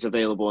pickup, and he's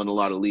available in a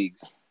lot of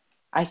leagues.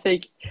 I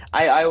think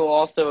I will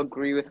also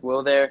agree with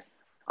Will there.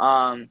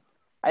 I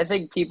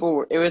think it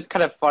was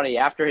kind of funny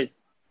after his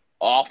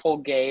awful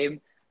game.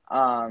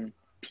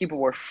 People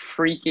were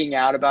freaking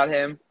out about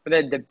him. They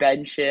had to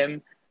bench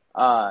him.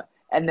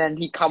 And then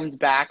he comes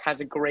back,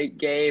 has a great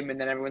game, and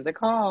then everyone's like,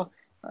 oh,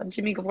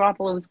 Jimmy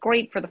Garoppolo was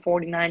great for the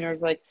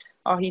 49ers. Like,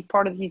 oh, he's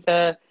going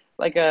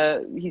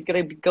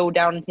to go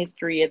down in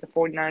history as a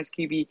 49ers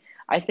QB.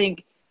 I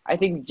think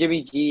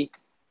Jimmy G,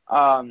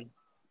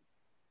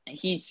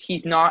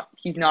 he's not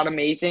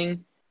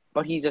amazing,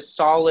 but he's a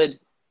solid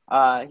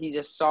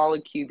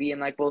QB, and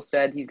like Will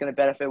said, he's going to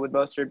benefit with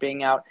Mostert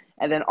being out.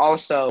 And then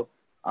also,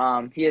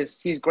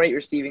 he's great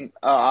receiving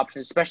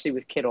options, especially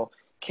with Kittle.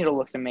 Kittle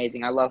looks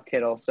amazing. I love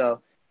Kittle.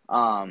 So,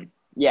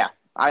 yeah.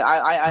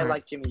 I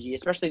like Jimmy G,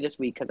 especially this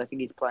week, because I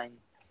think he's playing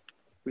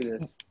who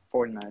the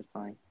 49ers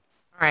playing.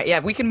 All right,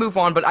 yeah, we can move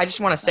on, but I just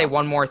want to say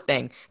one more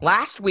thing.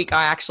 Last week,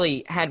 I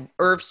actually had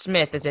Irv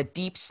Smith as a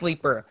deep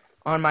sleeper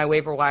on my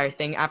waiver wire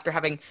thing after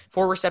having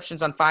 4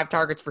 receptions on 5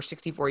 targets for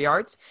 64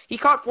 yards. He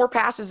caught 4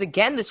 passes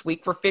again this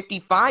week for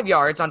 55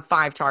 yards on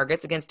 5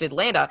 targets against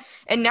Atlanta.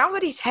 And now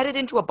that he's headed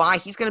into a bye,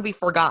 he's going to be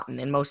forgotten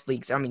in most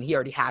leagues. I mean, he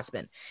already has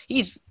been.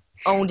 He's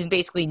owned in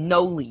basically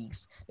no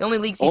leagues. The only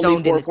leagues he's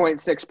owned in is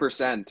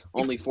 4.6%.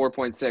 Only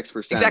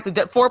 4.6%. Exactly,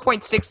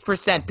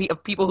 4.6%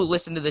 of people who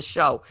listen to this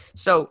show.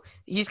 So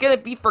he's going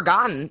to be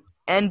forgotten,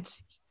 and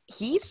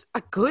he's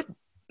a good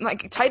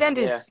tight end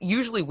is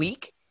usually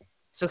weak.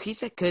 So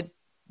he's a good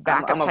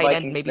backup tight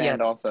end, maybe a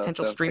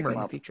potential streamer in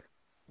the future.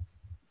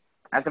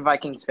 As a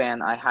Vikings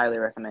fan, I highly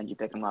recommend you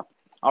pick him up.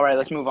 All right,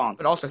 let's move on.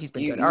 But also, he's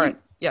been good. All right,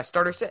 yeah,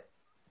 starter sit.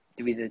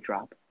 Do we do the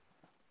drop?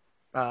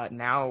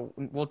 Now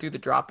we'll do the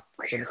drop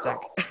in a sec.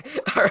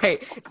 All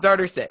right,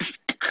 starter sit.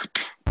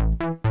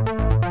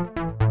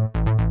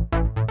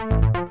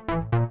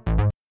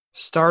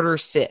 Starter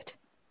sit.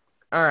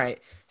 All right,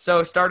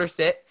 so starter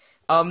sit.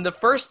 The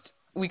first,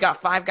 we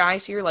got 5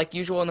 guys here like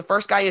usual, and the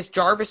first guy is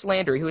Jarvis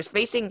Landry, who is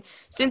facing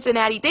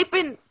Cincinnati. They've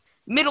been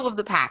middle of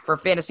the pack for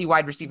fantasy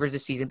wide receivers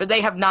this season, but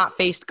they have not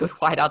faced good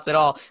wideouts at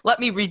all.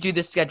 Let me read you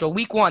this schedule.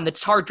 Week 1, the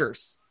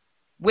Chargers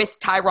with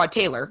Tyrod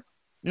Taylor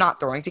not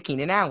throwing to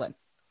Keenan Allen.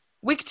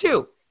 Week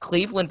 2,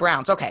 Cleveland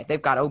Browns. Okay,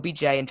 they've got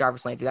OBJ and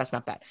Jarvis Landry. That's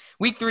not bad.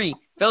 Week 3,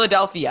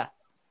 Philadelphia.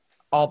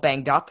 All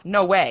banged up?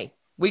 No way.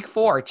 Week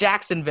 4,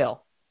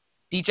 Jacksonville.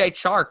 DJ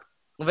Chark,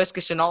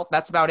 Laviska Shenault.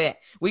 That's about it.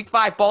 Week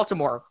 5,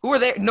 Baltimore. Who are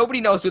they?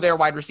 Nobody knows who their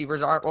wide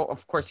receivers are. Well,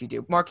 of course you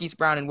do. Marquise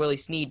Brown and Willie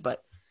Snead,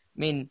 but, I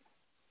mean,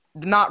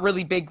 not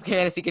really big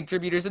fantasy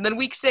contributors. And then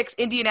week 6,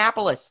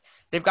 Indianapolis.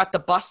 They've got the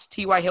bust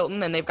T.Y.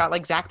 Hilton, and they've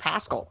got, Zach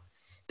Pascal.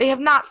 They have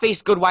not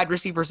faced good wide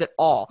receivers at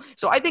all.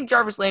 So I think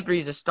Jarvis Landry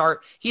is a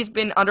start. He's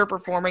been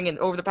underperforming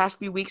over the past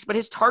few weeks, but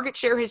his target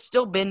share has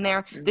still been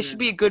there. Mm-hmm. This should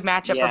be a good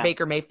matchup for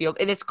Baker Mayfield.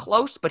 And it's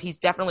close, but he's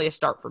definitely a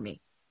start for me.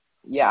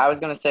 Yeah, I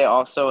was going to say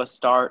also a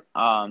start.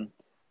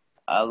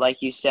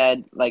 Like you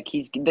said,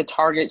 the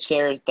target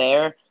share is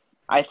there.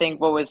 I think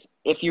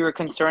if you were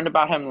concerned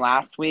about him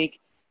last week,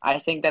 I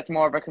think that's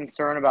more of a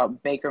concern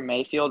about Baker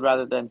Mayfield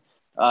rather than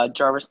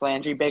Jarvis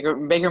Landry. Baker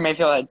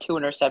Mayfield had 2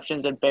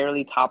 interceptions and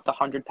barely topped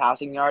 100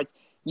 passing yards.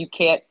 You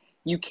can't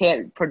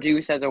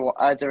produce as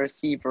a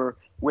receiver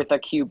with a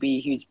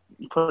QB who's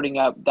putting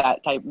up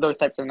those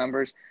types of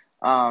numbers.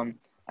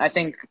 I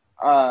think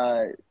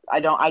I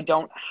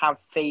don't have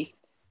faith,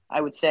 I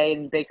would say,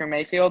 in Baker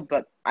Mayfield,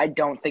 but I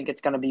don't think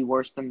it's going to be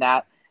worse than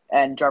that.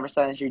 And Jarvis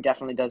Landry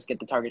definitely does get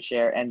the target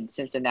share. And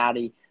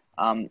Cincinnati,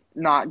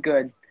 not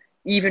good.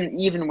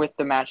 Even with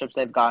the matchups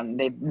they've gotten,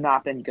 they've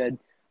not been good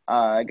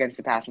against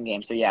the passing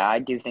game. So, yeah, I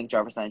do think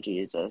Jarvis Landry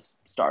is a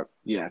start.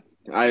 Yeah,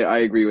 I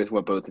agree with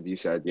what both of you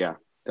said. Yeah,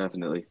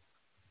 definitely.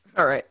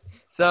 All right,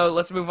 so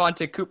let's move on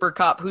to Cooper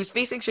Kupp, who's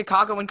facing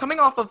Chicago and coming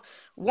off of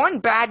one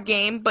bad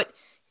game, but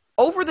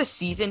over the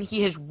season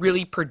he has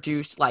really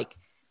produced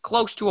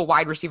close to a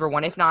wide receiver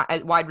 1, if not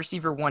at wide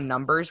receiver 1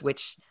 numbers,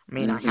 which, I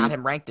mean, I had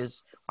him ranked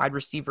as wide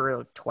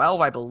receiver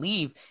 12, I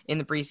believe, in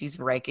the preseason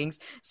rankings.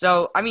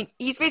 So, I mean,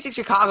 he's facing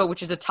Chicago,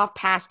 which is a tough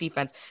pass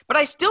defense, but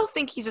I still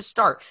think he's a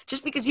start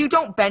just because you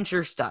don't bench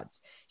your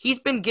studs. He's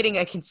been getting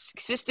a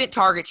consistent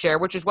target share,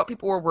 which is what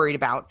people were worried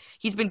about.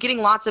 He's been getting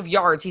lots of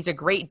yards. He's a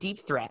great deep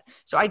threat.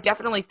 So I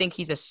definitely think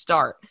he's a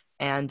start.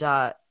 And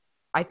I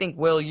think,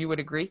 Will, you would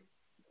agree?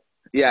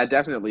 Yeah,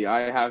 definitely.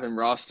 I have him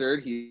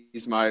rostered.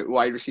 He's my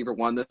wide receiver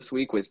 1 this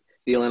week with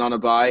Thielen on a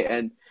bye.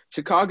 And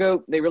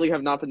Chicago, they really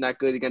have not been that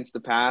good against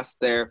the pass.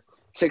 They're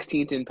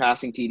 16th in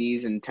passing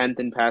TDs and 10th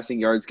in passing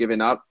yards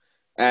given up.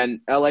 And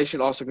LA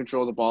should also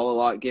control the ball a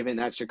lot, given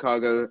that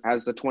Chicago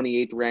has the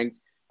 28th ranked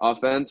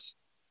offense.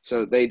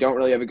 So they don't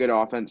really have a good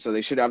offense, so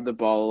they should have the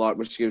ball a lot,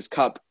 which gives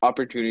Kupp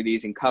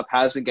opportunities. And Kupp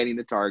has been getting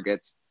the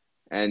targets.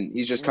 And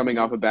he's just coming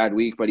off a bad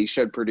week, but he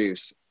should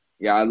produce.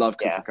 Yeah, I love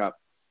Cooper Kupp.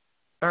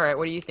 All right,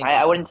 what do you think?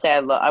 I wouldn't say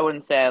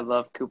I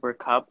love Cooper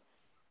Kupp,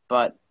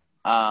 but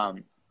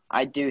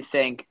I do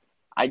think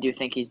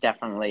he's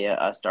definitely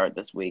a start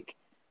this week.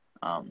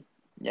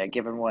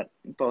 Given what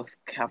both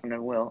Calvin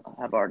and Will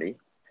have already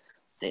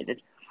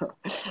stated.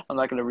 I'm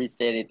not going to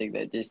restate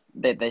anything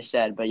that they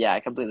said, but yeah, I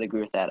completely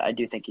agree with that. I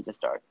do think he's a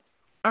start.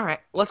 All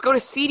right, let's go to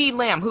CeeDee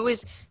Lamb, who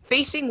is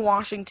facing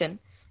Washington,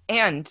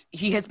 and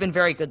he has been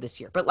very good this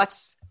year. But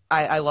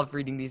I love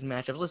reading these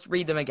matchups. Let's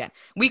read them again.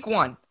 Week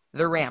 1,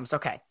 the Rams.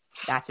 Okay.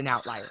 That's an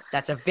outlier.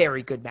 That's a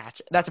very good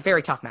match. That's a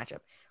very tough matchup.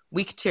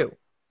 Week 2,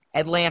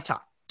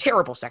 Atlanta,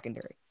 terrible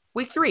secondary.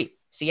 Week 3,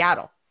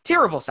 Seattle,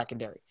 terrible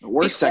secondary.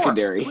 Worst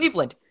secondary.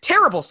 Cleveland,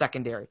 terrible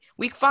secondary.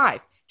 Week 5,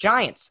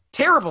 Giants,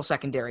 terrible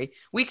secondary.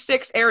 Week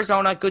 6,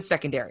 Arizona, good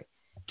secondary.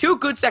 2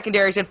 good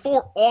secondaries and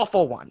 4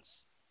 awful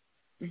ones.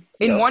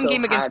 In one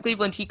game against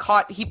Cleveland, he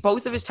caught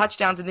both of his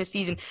touchdowns in this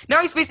season.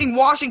 Now he's facing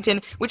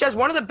Washington, which has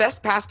one of the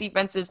best pass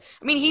defenses.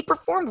 I mean, he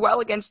performed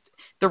well against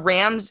the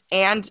Rams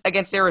and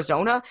against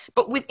Arizona,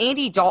 but with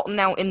Andy Dalton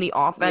now in the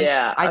offense,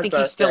 I think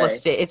he's still a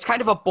sit. It's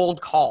kind of a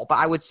bold call, but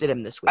I would sit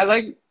him this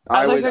week.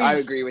 I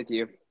agree with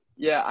you.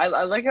 Yeah,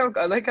 I like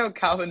how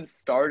Calvin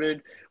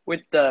started with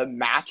the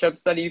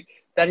matchups that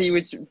that he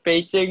was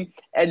facing,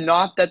 and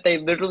not that they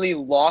literally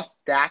lost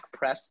Dak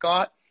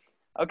Prescott.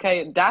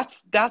 Okay,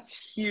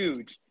 that's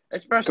huge,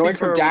 especially going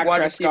for from a Dak wide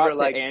Prescott receiver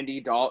like to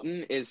Andy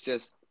Dalton is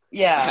just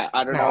yeah.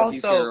 I don't know if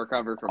he's going to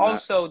recover from that.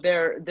 Also,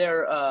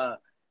 their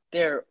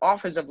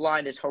offensive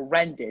line is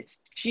horrendous.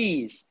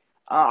 Jeez,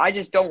 I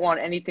just don't want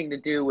anything to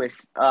do with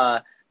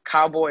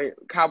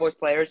Cowboys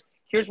players.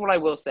 Here's what I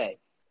will say: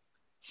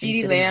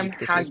 CeeDee Lamb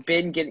has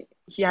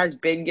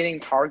been getting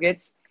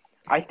targets.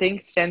 I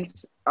think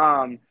since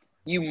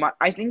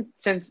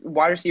since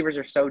wide receivers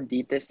are so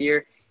deep this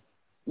year,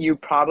 you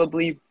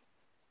probably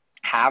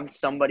have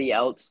somebody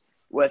else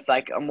with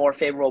like a more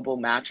favorable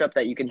matchup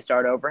that you can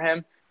start over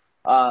him.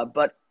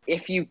 But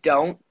if you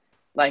don't,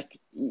 like,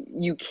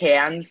 you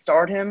can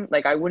start him.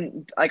 Like I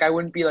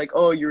wouldn't be like,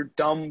 oh, you're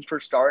dumb for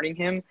starting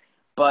him.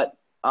 But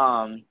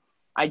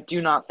I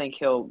do not think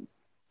he'll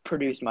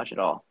produce much at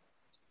all.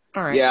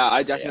 All right. Yeah,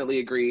 I definitely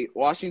agree.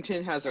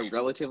 Washington has a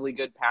relatively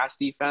good pass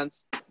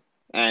defense,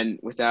 and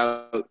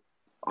without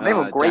they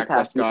have a great Dak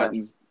pass Prescott,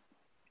 defense.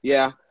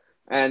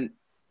 and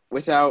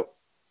without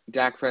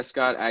Dak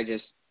Prescott, I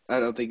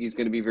don't think he's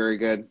going to be very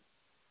good.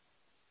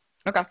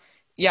 Okay.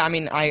 Yeah, I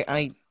mean,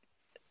 I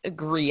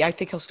agree. I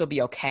think he'll still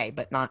be okay,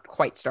 but not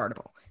quite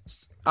startable.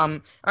 All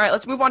right,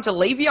 let's move on to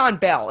Le'Veon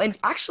Bell. And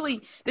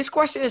actually, this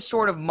question is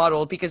sort of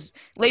muddled because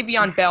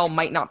Le'Veon Bell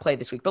might not play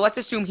this week, but let's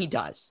assume he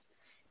does.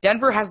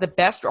 Denver has the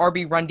best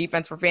RB run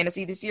defense for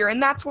fantasy this year,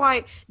 and that's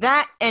why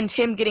that and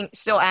him getting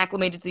still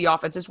acclimated to the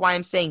offense is why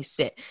I'm saying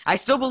sit. I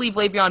still believe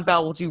Le'Veon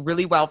Bell will do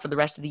really well for the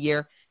rest of the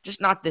year, just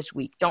not this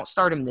week. Don't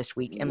start him this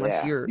week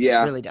unless you're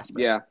really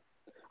desperate. Yeah.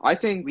 I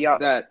think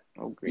that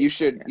you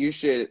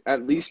should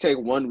at least take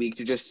 1 week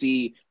to just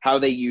see how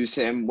they use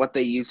him, what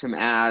they use him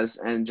as,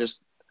 and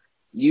just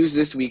use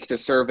this week to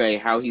survey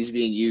how he's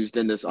being used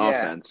in this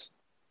offense.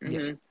 Mm-hmm.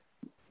 Yeah.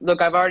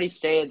 Look, I've already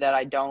stated that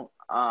I don't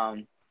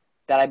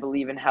that I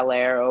believe in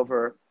Hilaire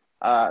over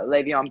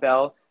Le'Veon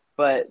Bell,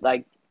 but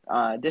like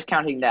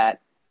discounting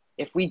that,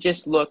 if we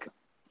just look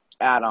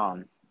at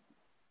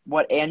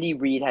what Andy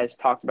Reid has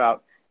talked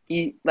about,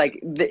 he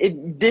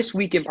this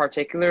week in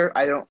particular,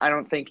 I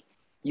don't think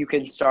you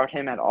can start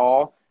him at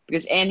all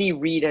because Andy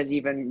Reid has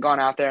even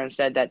gone out there and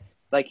said that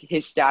like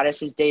his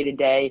status is day to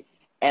day,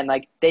 and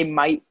like they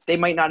might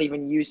not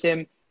even use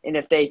him, and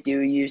if they do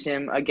use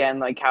him again,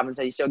 like Calvin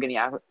said, he's still getting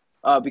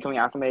becoming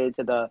acclimated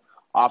to the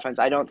offense.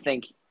 I don't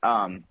think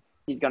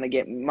he's going to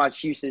get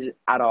much usage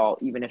at all,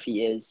 even if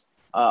he is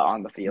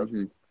on the field.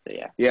 Mm-hmm. So,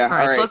 yeah. Yeah. All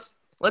right. So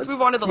let's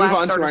move on to the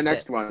last starter. Our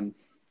next one.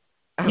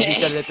 We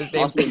said it at the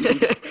same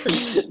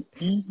time.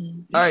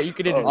 All right, you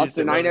can introduce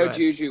Austin, I know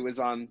Juju was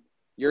on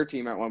your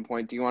team at one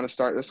point. Do you want to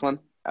start this one?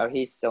 Oh,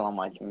 he's still on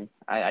my team.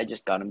 I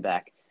just got him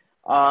back.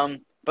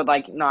 But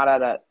like not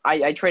at a.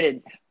 I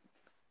traded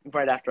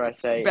right after I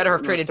say. You better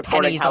have traded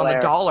pennies on the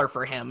dollar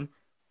for him.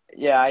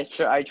 Yeah, I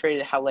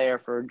traded Hilaire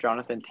for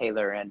Jonathan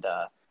Taylor and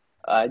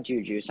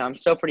Juju, so I'm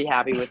still pretty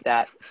happy with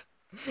that.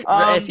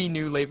 As he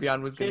knew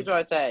Le'Veon was probably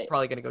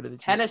going to go to the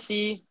Chiefs.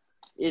 Tennessee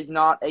is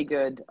not a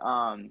good.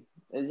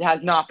 It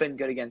has not been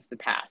good against the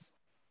pass,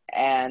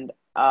 and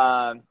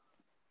I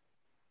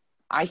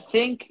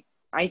think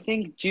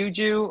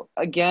Juju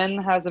again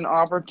has an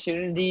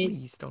opportunity.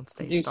 Please don't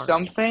stay to do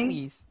something.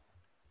 Please.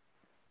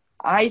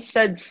 I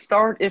said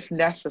start if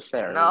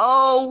necessary.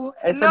 No.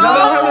 It's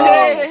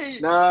another.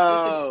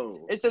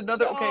 No. It's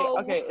another. No.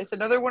 Okay. It's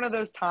another one of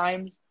those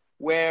times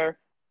where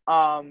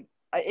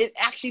it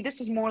actually this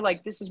is more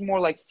like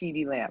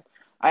CeeDee Lamb.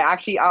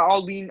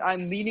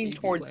 I'm leaning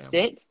towards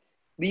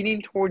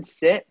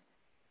sit.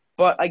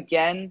 But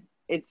again,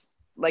 it's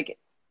like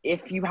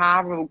if you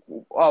have a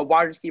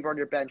wide receiver on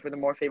your bench with a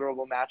more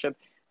favorable matchup,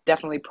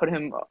 definitely put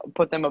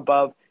them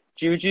above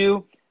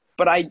Juju.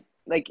 But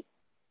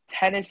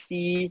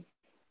Tennessee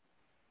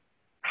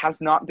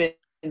has not been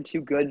too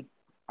good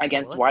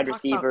against wide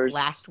receivers.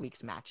 Last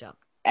week's matchup.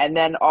 And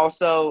then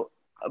also,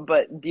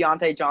 but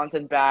Deontay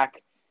Johnson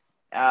back,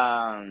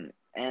 and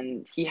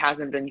he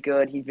hasn't been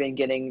good. He's been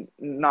getting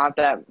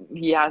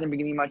he hasn't been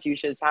getting much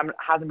usage,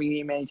 hasn't been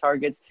getting many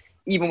targets.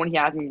 Even when he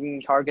hasn't been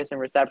getting targets and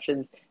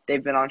receptions,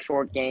 they've been on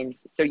short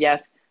games. So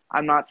yes,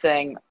 I'm not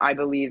saying I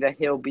believe that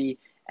he'll be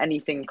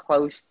anything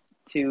close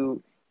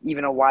to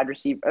even a wide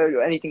receiver,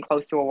 or anything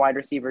close to a wide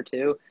receiver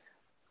too.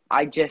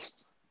 It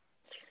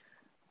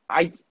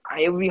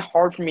would be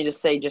hard for me to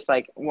say just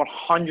like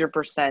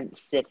 100%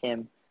 sit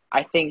him.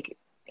 I think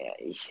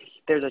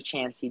there's a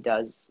chance he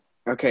does.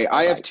 Okay,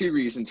 I have two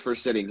reasons for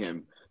sitting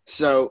him.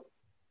 So,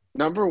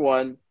 number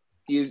one,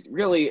 he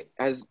really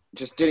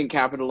just didn't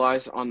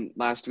capitalize on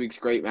last week's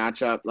great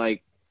matchup.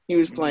 Like, he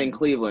was playing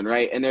Cleveland,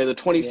 right? And they're the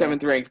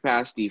 27th ranked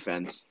pass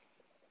defense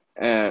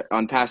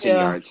on passing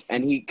yards,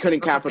 and he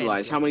couldn't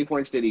capitalize. How many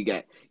points did he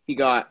get? He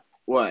got,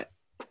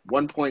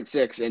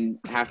 1.6 in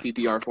half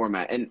PPR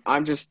format. And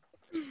I'm just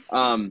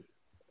I'm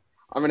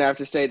going to have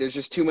to say there's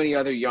just too many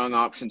other young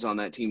options on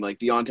that team, like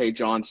Deontay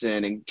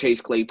Johnson and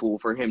Chase Claypool,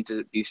 for him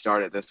to be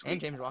started this week.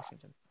 And James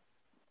Washington.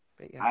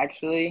 But yeah.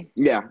 Actually?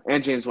 Yeah,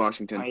 and James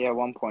Washington. Oh, yeah,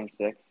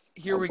 1.6.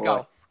 Here we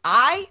go.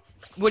 I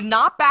would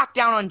not back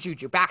down on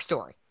Juju.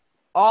 Backstory.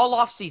 All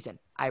off season,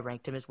 I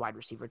ranked him as wide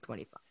receiver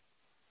 25.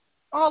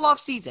 All off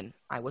season,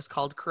 I was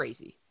called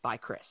crazy by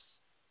Chris.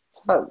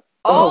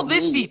 All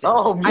this season,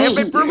 I have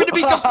been proven to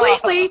be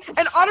completely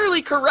and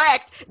utterly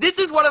correct. This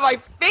is one of my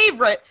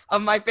favorite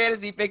of my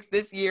fantasy picks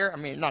this year. I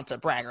mean, not to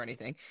brag or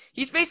anything.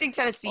 He's facing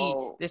Tennessee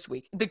this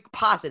week. The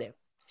positive.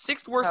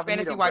 6th worst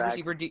fantasy wide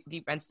receiver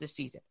defense this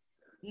season.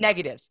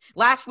 Negatives.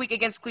 Last week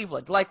against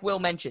Cleveland, like Will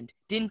mentioned,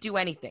 didn't do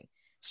anything.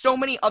 So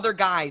many other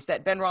guys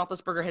that Ben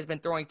Roethlisberger has been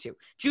throwing to.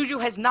 Juju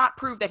has not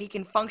proved that he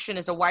can function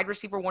as a wide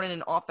receiver one in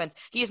an offense.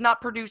 He has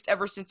not produced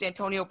ever since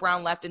Antonio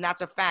Brown left, and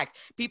that's a fact.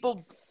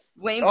 People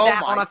blamed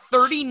that on a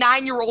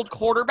 39-year-old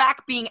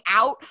quarterback being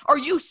out. Are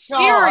you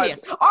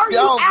serious? Are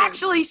you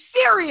actually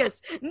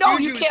serious? No,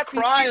 Juju's you can't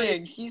crying. be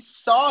serious. He's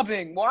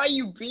sobbing. Why are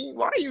you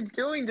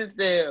doing this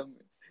to him?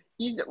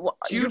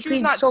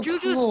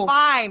 Juju's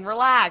fine.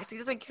 Relax. He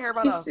doesn't care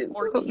about a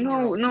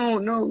 14-year-old.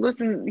 No.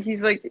 Listen, he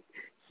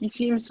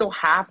seems so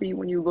happy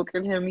when you look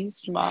at him. He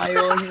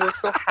smiles. He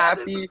looks so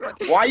happy.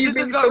 Why are you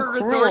being so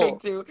cruel?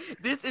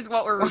 This is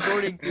what we're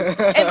resorting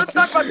to. And let's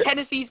talk about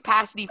Tennessee's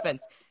pass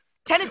defense.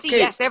 Tennessee,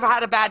 yes, they've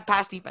had a bad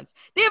pass defense.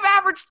 They have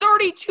averaged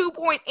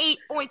 32.8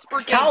 points per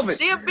game. Calvin.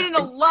 They have been in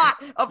a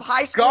lot of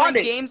high-scoring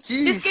games.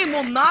 Jeez. This game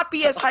will not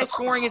be as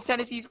high-scoring as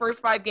Tennessee's first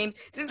 5 games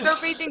since they're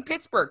facing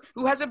Pittsburgh,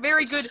 who has a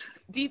very good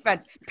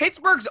defense.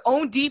 Pittsburgh's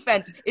own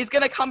defense is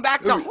going to come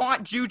back to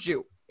haunt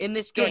Juju in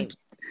this game.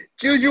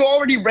 Juju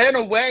already ran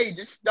away.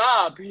 Just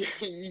stop.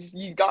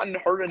 He's gotten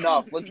hurt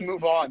enough. Let's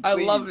move on,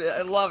 please.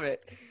 I love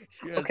it.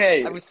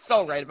 Okay. I was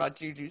so right about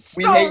Juju.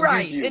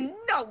 Juju. And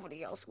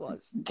nobody else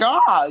was.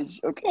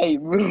 Gosh. Okay,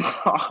 move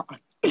on.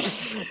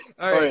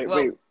 All right,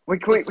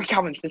 wait,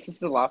 Calvin, this is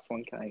the last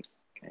one. Can I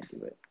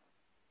do it?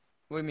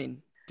 What do you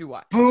mean? Do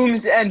what?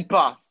 Booms and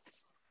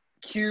busts.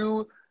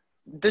 Cue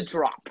the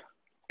drop.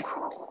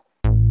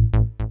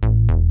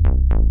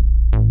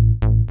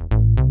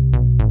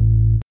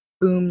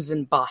 Booms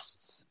and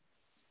busts.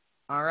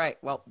 All right.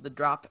 Well, the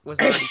drop was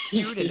already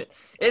cued.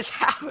 It's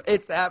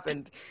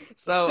happened.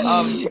 So,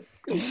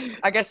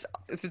 I guess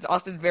since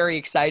Austin's very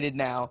excited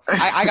now,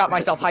 I got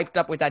myself hyped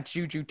up with that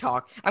Juju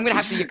talk. I'm gonna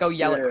have to go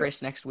yell at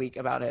Chris next week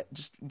about it.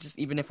 Just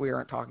even if we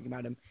aren't talking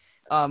about him.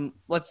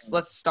 Let's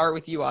start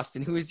with you,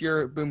 Austin. Who is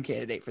your boom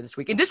candidate for this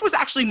week? And this was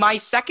actually my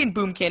second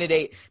boom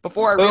candidate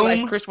before I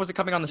realized Chris wasn't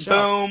coming on the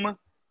show. Boom.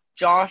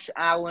 Josh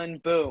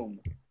Allen. Boom.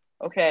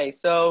 Okay,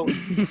 so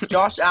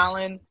Josh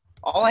Allen.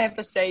 All I have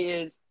to say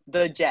is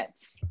the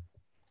Jets.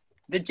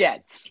 The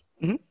Jets.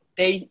 Mm-hmm.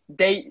 They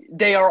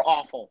are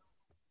awful.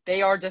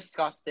 They are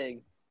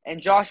disgusting. And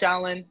Josh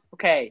Allen,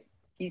 okay,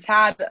 he's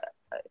had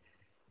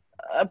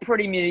a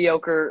pretty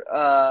mediocre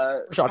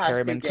Rashad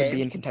Perriman could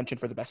be in contention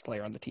for the best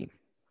player on the team.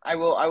 I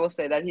will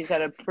say that he's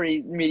had a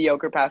pretty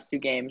mediocre past 2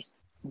 games,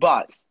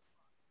 but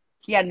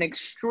he had an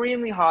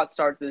extremely hot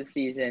start to the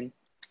season.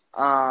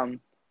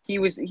 He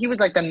was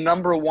like the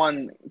number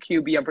 1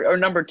 QB or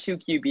number 2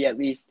 QB at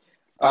least.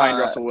 Behind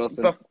Russell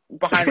Wilson.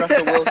 Behind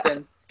Russell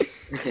Wilson.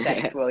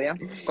 Thanks, William.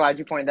 Glad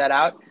you pointed that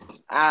out.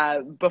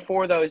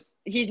 Before those,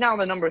 he's now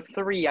the number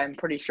 3, I'm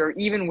pretty sure,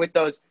 even with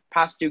those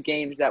past 2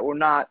 games that were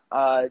not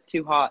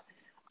too hot.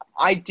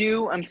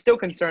 I'm still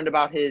concerned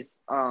about his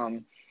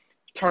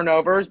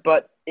turnovers,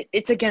 but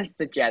it's against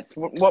the Jets.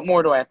 What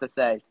more do I have to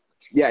say?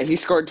 Yeah, he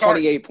scored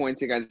 28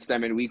 points against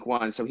them in week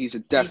 1, so he's a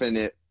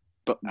definite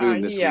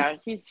boom this week. Yeah,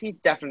 he's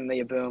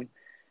definitely a boom.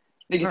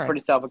 I think it's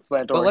pretty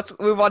self-explanatory. Well, let's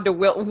move on to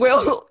Will.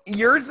 Will,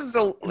 yours is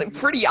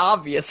pretty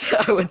obvious,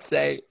 I would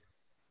say.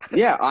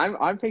 Yeah,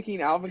 I'm picking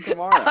Alvin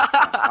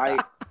Kamara.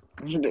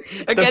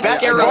 Against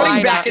Carolina.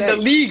 Running back in the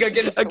league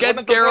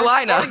against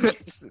Carolina.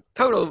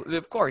 Total,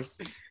 of course.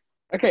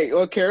 Okay,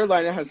 well,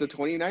 Carolina has the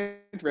 29th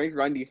ranked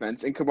run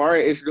defense, and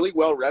Kamara is really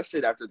well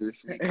rested after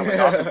this week coming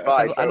off the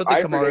bye. So I don't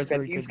think Kamara is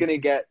very good. He's going to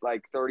get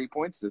like 30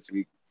 points this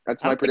week.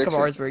 That's my prediction. I don't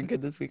think Kamara is very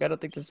good this week. I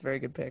don't think this is a very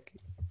good pick.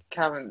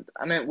 Calvin,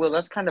 Will,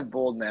 that's kind of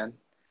bold, man.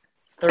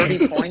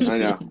 30 points. I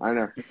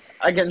know.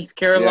 Against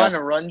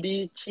Carolina run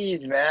D?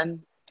 Jeez,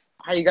 man.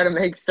 How you got to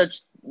make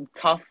such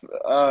tough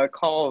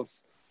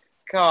calls.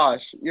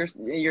 Gosh,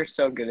 you're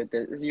so good at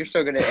this. You're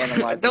so good at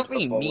analyzing. Don't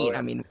be mean.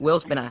 I mean,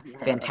 Will's been a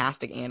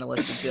fantastic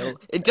analyst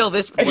until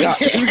this point. Yeah,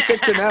 who's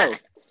 6-0?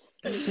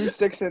 Who's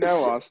 6-0,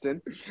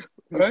 Austin? Who's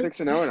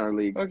 6-0 in our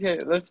league? Okay,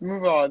 let's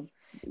move on.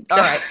 All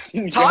right,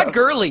 Todd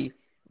Gurley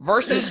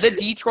versus the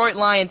Detroit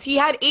Lions. He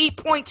had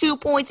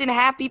 8.2 points in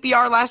half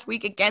PPR last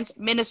week against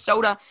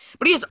Minnesota,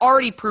 but he has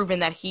already proven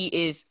that he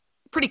is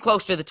pretty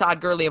close to the Todd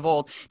Gurley of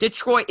old.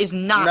 Detroit is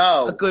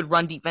not a good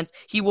run defense.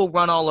 He will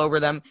run all over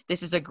them.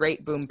 This is a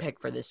great boom pick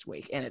for this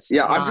week. And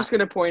I'm just going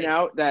to point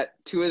out that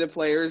 2 of the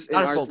players in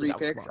our 3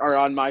 picks are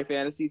on my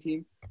fantasy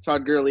team,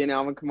 Todd Gurley and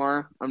Alvin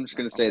Kamara. I'm just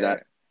going to say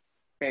that.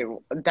 Okay,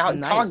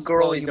 Todd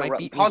Gurley's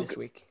this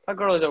week. Todd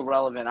Gurley's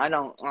irrelevant. I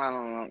don't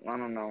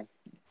know.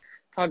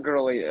 Todd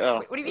Gurley.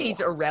 What do you mean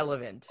he's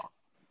irrelevant?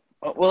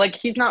 Well, like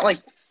he's not like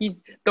he's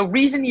the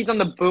reason he's on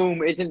the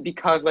boom isn't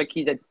because like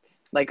he's a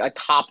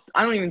top.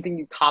 I don't even think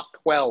he's top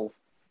 12.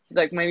 He's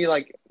like maybe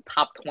like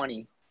top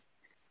 20.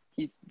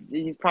 He's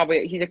a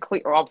clear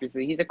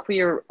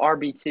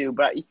RB2,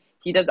 but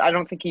he does. I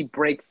don't think he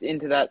breaks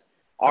into that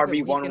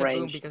RB1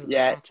 range.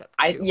 Yeah,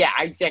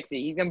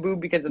 exactly. He's gonna boom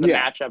because of the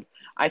matchup.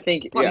 I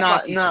think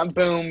not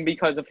boom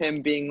because of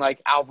him being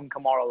like Alvin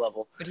Kamara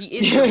level. But he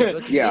is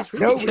really good.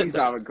 Nobody's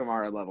Alvin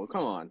Kamara level.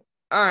 Come on.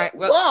 All right.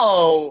 Well,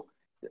 whoa.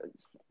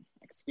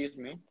 Excuse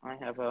me. I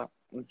have a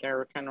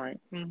Derrick Henry.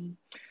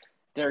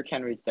 Derrick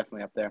Henry's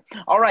definitely up there.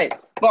 All right,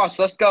 boss.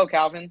 Let's go,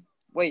 Calvin.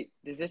 Wait,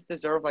 does this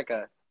deserve like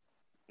a?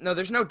 No,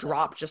 there's no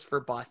drop just for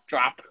bust.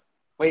 Drop.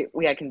 Wait.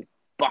 I can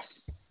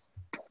bust.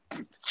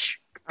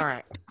 All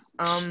right.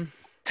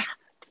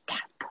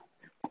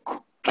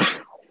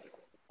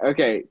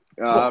 Okay,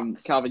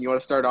 Calvin, you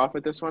want to start off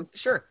with this one?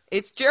 Sure.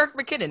 It's Jerick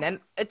McKinnon, and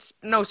it's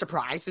no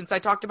surprise since I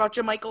talked about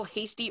JaMychal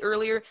Hasty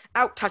earlier.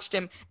 Out-touched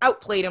him,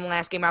 outplayed him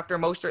last game after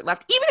Mostert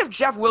left. Even if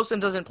Jeff Wilson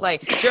doesn't play,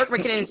 Jerick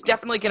McKinnon is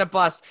definitely going to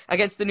bust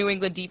against the New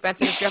England defense,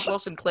 and if Jeff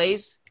Wilson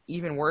plays,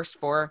 even worse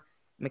for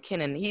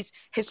McKinnon. He's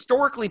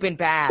historically been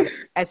bad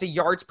as a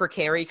yards per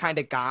carry kind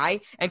of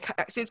guy, and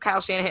since Kyle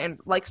Shanahan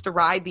likes to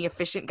ride the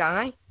efficient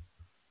guy,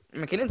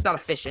 McKinnon's not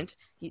efficient.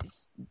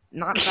 He's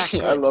not that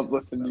good. I love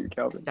listening to you,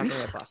 Calvin.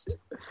 Definitely a bust.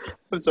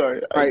 I'm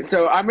sorry. All right,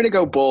 so I'm going to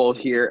go bold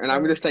here, and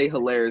I'm going to say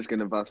Hilaire is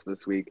going to bust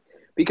this week.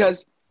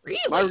 Because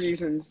my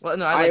reasons, well,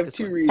 no, I have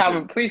two reasons.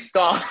 Calvin, please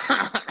stop.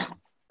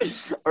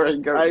 All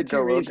right, go. I have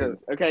two reasons.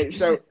 Okay,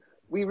 so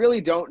we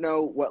really don't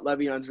know what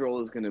Le'Veon's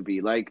role is going to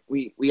be. Like,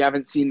 we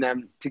haven't seen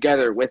them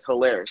together with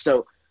Hilaire.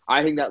 So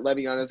I think that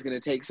Le'Veon is going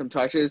to take some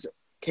touches,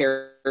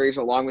 carries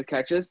along with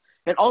catches.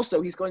 And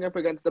also, he's going up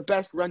against the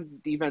best run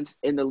defense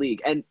in the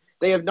league. And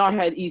they have not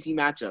had easy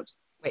matchups.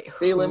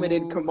 They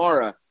limited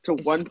Kamara to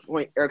 1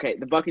 point. Okay,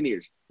 the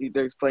Buccaneers.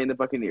 They're playing the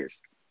Buccaneers.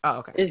 Oh,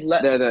 okay.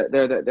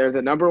 They're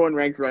the number one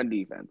ranked run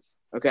defense.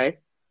 Okay?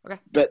 Okay.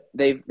 But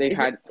they've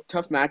had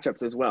tough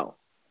matchups as well.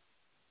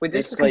 Wait,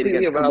 this they is played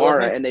against Kamara,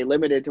 irrelevant. and they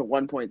limited to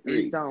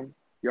 1.3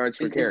 yards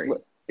per carry.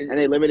 And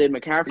they limited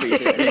McCaffrey to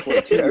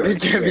 3.2.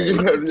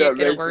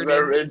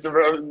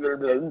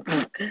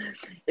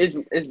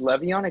 Is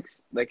Le'Veon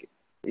like?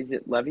 Is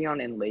it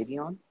Le'Veon and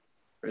Le'Veon,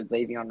 or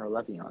Le'Veon or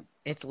Le'Veon?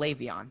 It's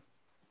Le'Veon,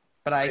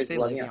 but I say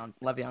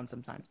Le'Veon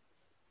sometimes.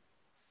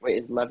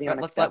 Wait, is Le'Veon?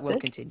 But let's let Will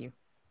continue.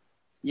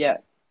 Yeah.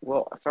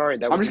 Well, sorry.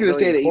 I'm just going to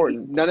say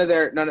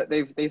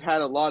that they've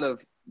had a lot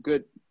of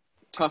good,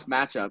 tough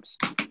matchups,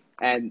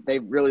 and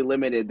they've really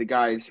limited the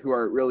guys who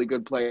are really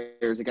good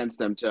players against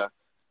them to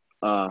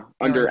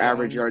under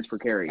average yards per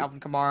carry. Alvin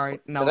Kamara,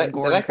 Melvin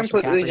Gordon, did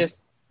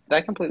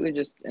I completely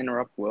just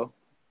interrupt Will?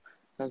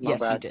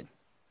 Yes, you did.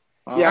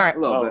 Yeah, a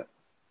little bit.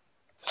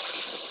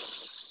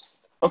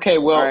 Okay,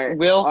 well,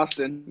 Will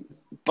Austin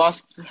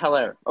bust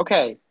Hilaire.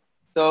 Okay,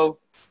 so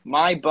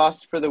my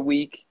bust for the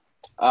week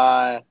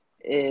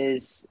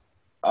is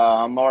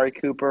Amari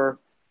Cooper.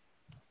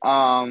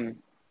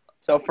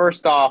 So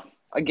first off,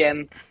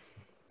 again,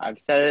 I've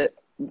said it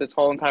this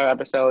whole entire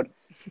episode.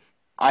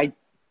 I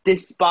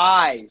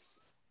despise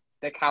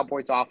the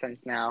Cowboys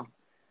offense now.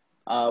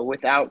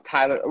 Without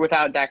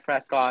Dak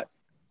Prescott,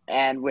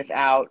 and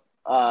without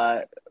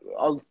a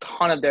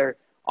ton of their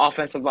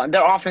offensive line.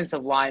 Their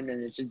offensive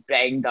lineman is just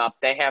banged up.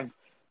 They have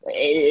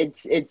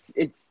it's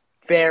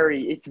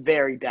very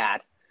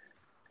bad,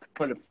 to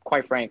put it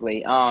quite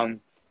frankly.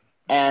 And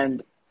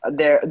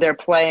they're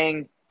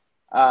playing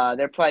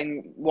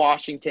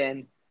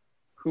Washington,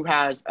 who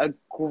has a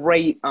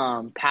great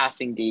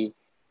passing D.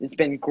 It's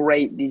been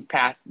great these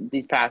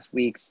past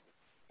weeks.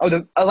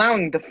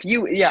 Allowing the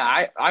few.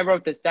 Yeah, I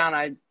wrote this down.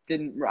 I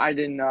didn't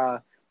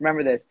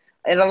remember this.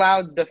 It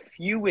allowed the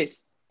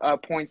fewest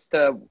points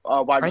to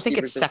wide receivers. I think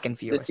it's second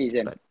fewest this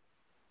season. But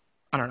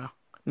I don't know.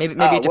 Maybe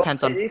it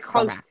depends on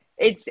format.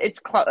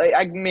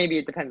 Maybe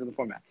it depends on the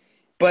format.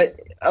 But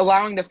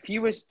allowing the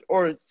fewest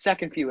or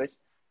second fewest,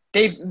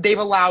 they've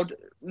allowed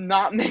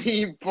not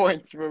many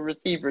points for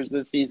receivers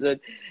this season,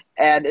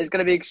 and it's going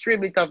to be an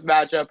extremely tough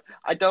matchup.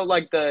 I don't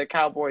like the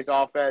Cowboys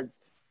offense.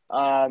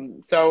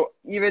 So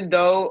even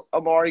though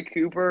Amari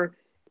Cooper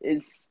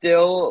is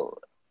still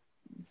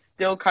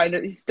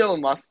he's still a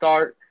must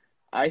start,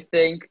 I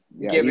think.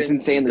 Yeah, he's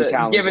insanely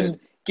talented.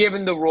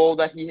 Given the role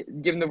that he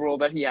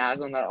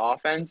has on that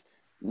offense,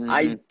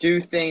 I do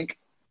think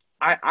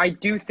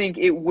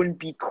it wouldn't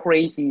be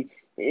crazy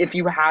if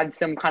you had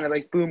some kind of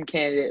like boom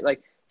candidate,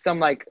 like some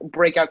like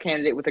breakout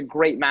candidate with a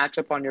great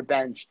matchup on your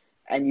bench,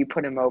 and you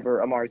put him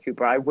over Amari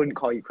Cooper. I wouldn't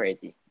call you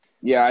crazy.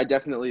 Yeah, I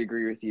definitely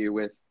agree with you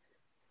with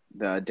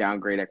the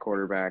downgrade at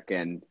quarterback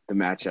and the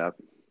matchup.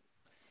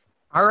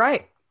 All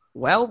right.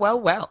 Well.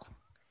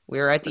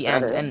 We're at the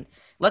end, and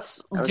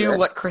let's do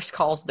what Chris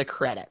calls the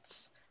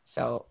credits.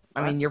 So,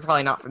 I mean, you're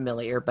probably not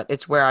familiar, but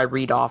it's where I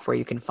read off where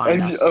you can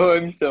find us. Oh,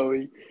 I'm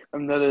sorry.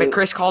 I'm not. But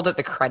Chris called it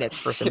the credits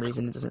for some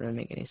reason. It doesn't really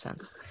make any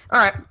sense. All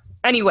right.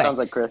 Anyway. Sounds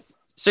like Chris.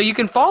 So you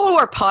can follow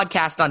our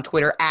podcast on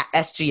Twitter at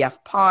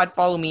SGFpod.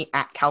 Follow me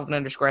at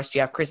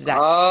Calvin_SGF. Chris is at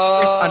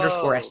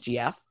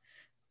Chris_SGF.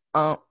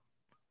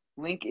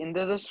 Link in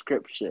the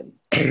description.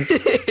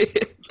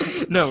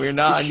 No, we're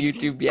not on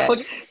YouTube yet.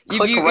 Click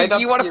if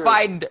you want to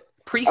find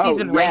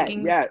preseason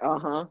rankings. Yeah,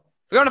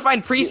 If you want to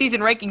find preseason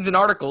rankings and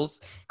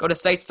articles, go to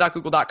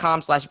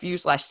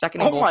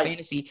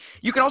sites.google.com/view/second-and-goal-fantasy.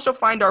 You can also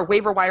find our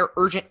waiver wire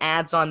urgent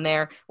ads on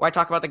there, where I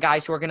talk about the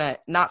guys who are going to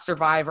not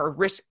survive or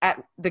risk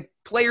at the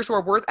players who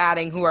are worth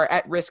adding who are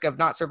at risk of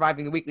not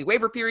surviving the weekly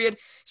waiver period.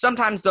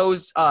 Sometimes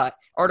those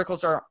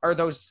articles or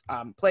those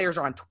players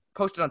are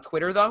posted on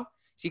Twitter, though.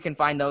 So you can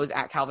find those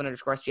at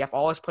Calvin_SGF.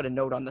 I'll always put a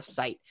note on the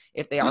site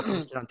if they are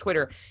posted on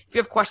Twitter. If you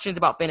have questions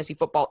about fantasy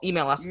football,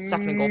 email us at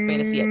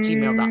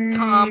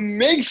secondandgoalfantasy@gmail.com.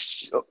 Make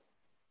sure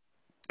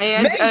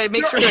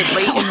to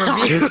rate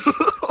and review.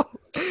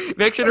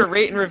 Make sure to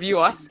rate and review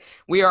us.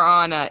 We are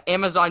on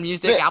Amazon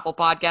Music, Apple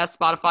Podcasts,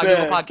 Spotify,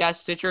 Google Podcasts,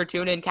 Stitcher,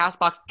 TuneIn,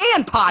 CastBox,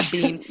 and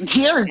Podbean.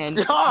 And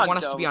if you want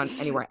us to be on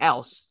anywhere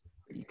else,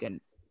 you can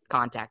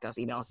contact us.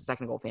 Email us at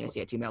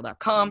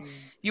secondandgoalfantasy@gmail.com.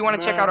 If you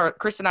want to check out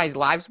Chris and I's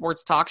live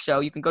sports talk show,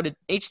 you can go to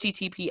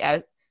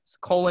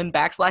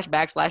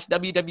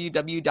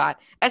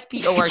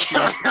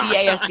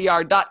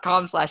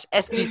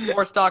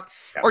https://www.sportscastr.com/SG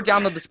or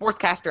download the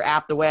Sportscaster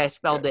app the way I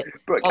spelled it.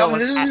 Follow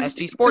us at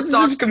SG Sports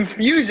Talk. This is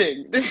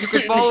confusing. You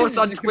can follow us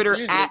on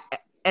Twitter at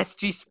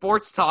SG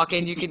Sports Talk,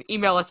 and you can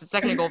email us at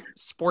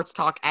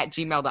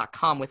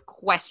secondandgoalsportstalk@gmail.com with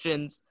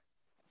questions.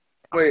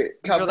 Wait,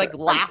 you're like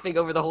laughing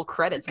over the whole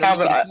credits. They're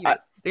going to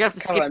have to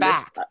skip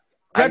back.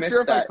 I'm not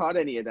sure if I caught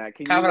any of that.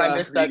 Can you I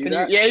missed that. Can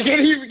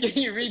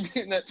you read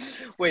that?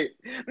 Wait.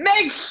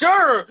 Make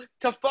sure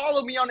to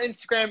follow me on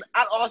Instagram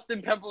at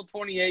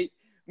AustinPemple28.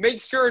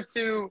 Make sure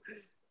to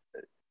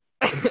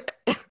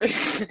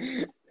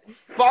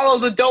follow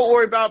the Don't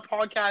Worry About It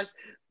podcast.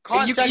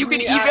 You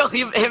can email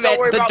him at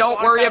the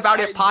Don't Worry About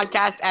It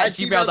podcast at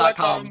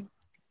gmail.com.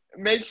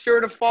 Make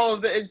sure to follow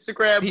the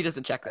Instagram. He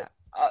doesn't check that.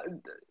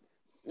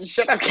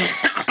 Shut up.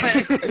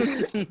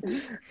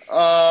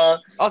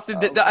 Austin,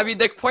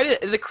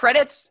 the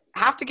credits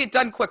have to get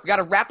done quick. We got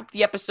to wrap up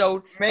the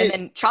episode and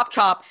then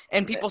chop,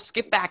 and people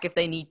skip back if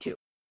they need to.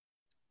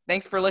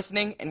 Thanks for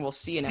listening, and we'll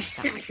see you next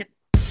time.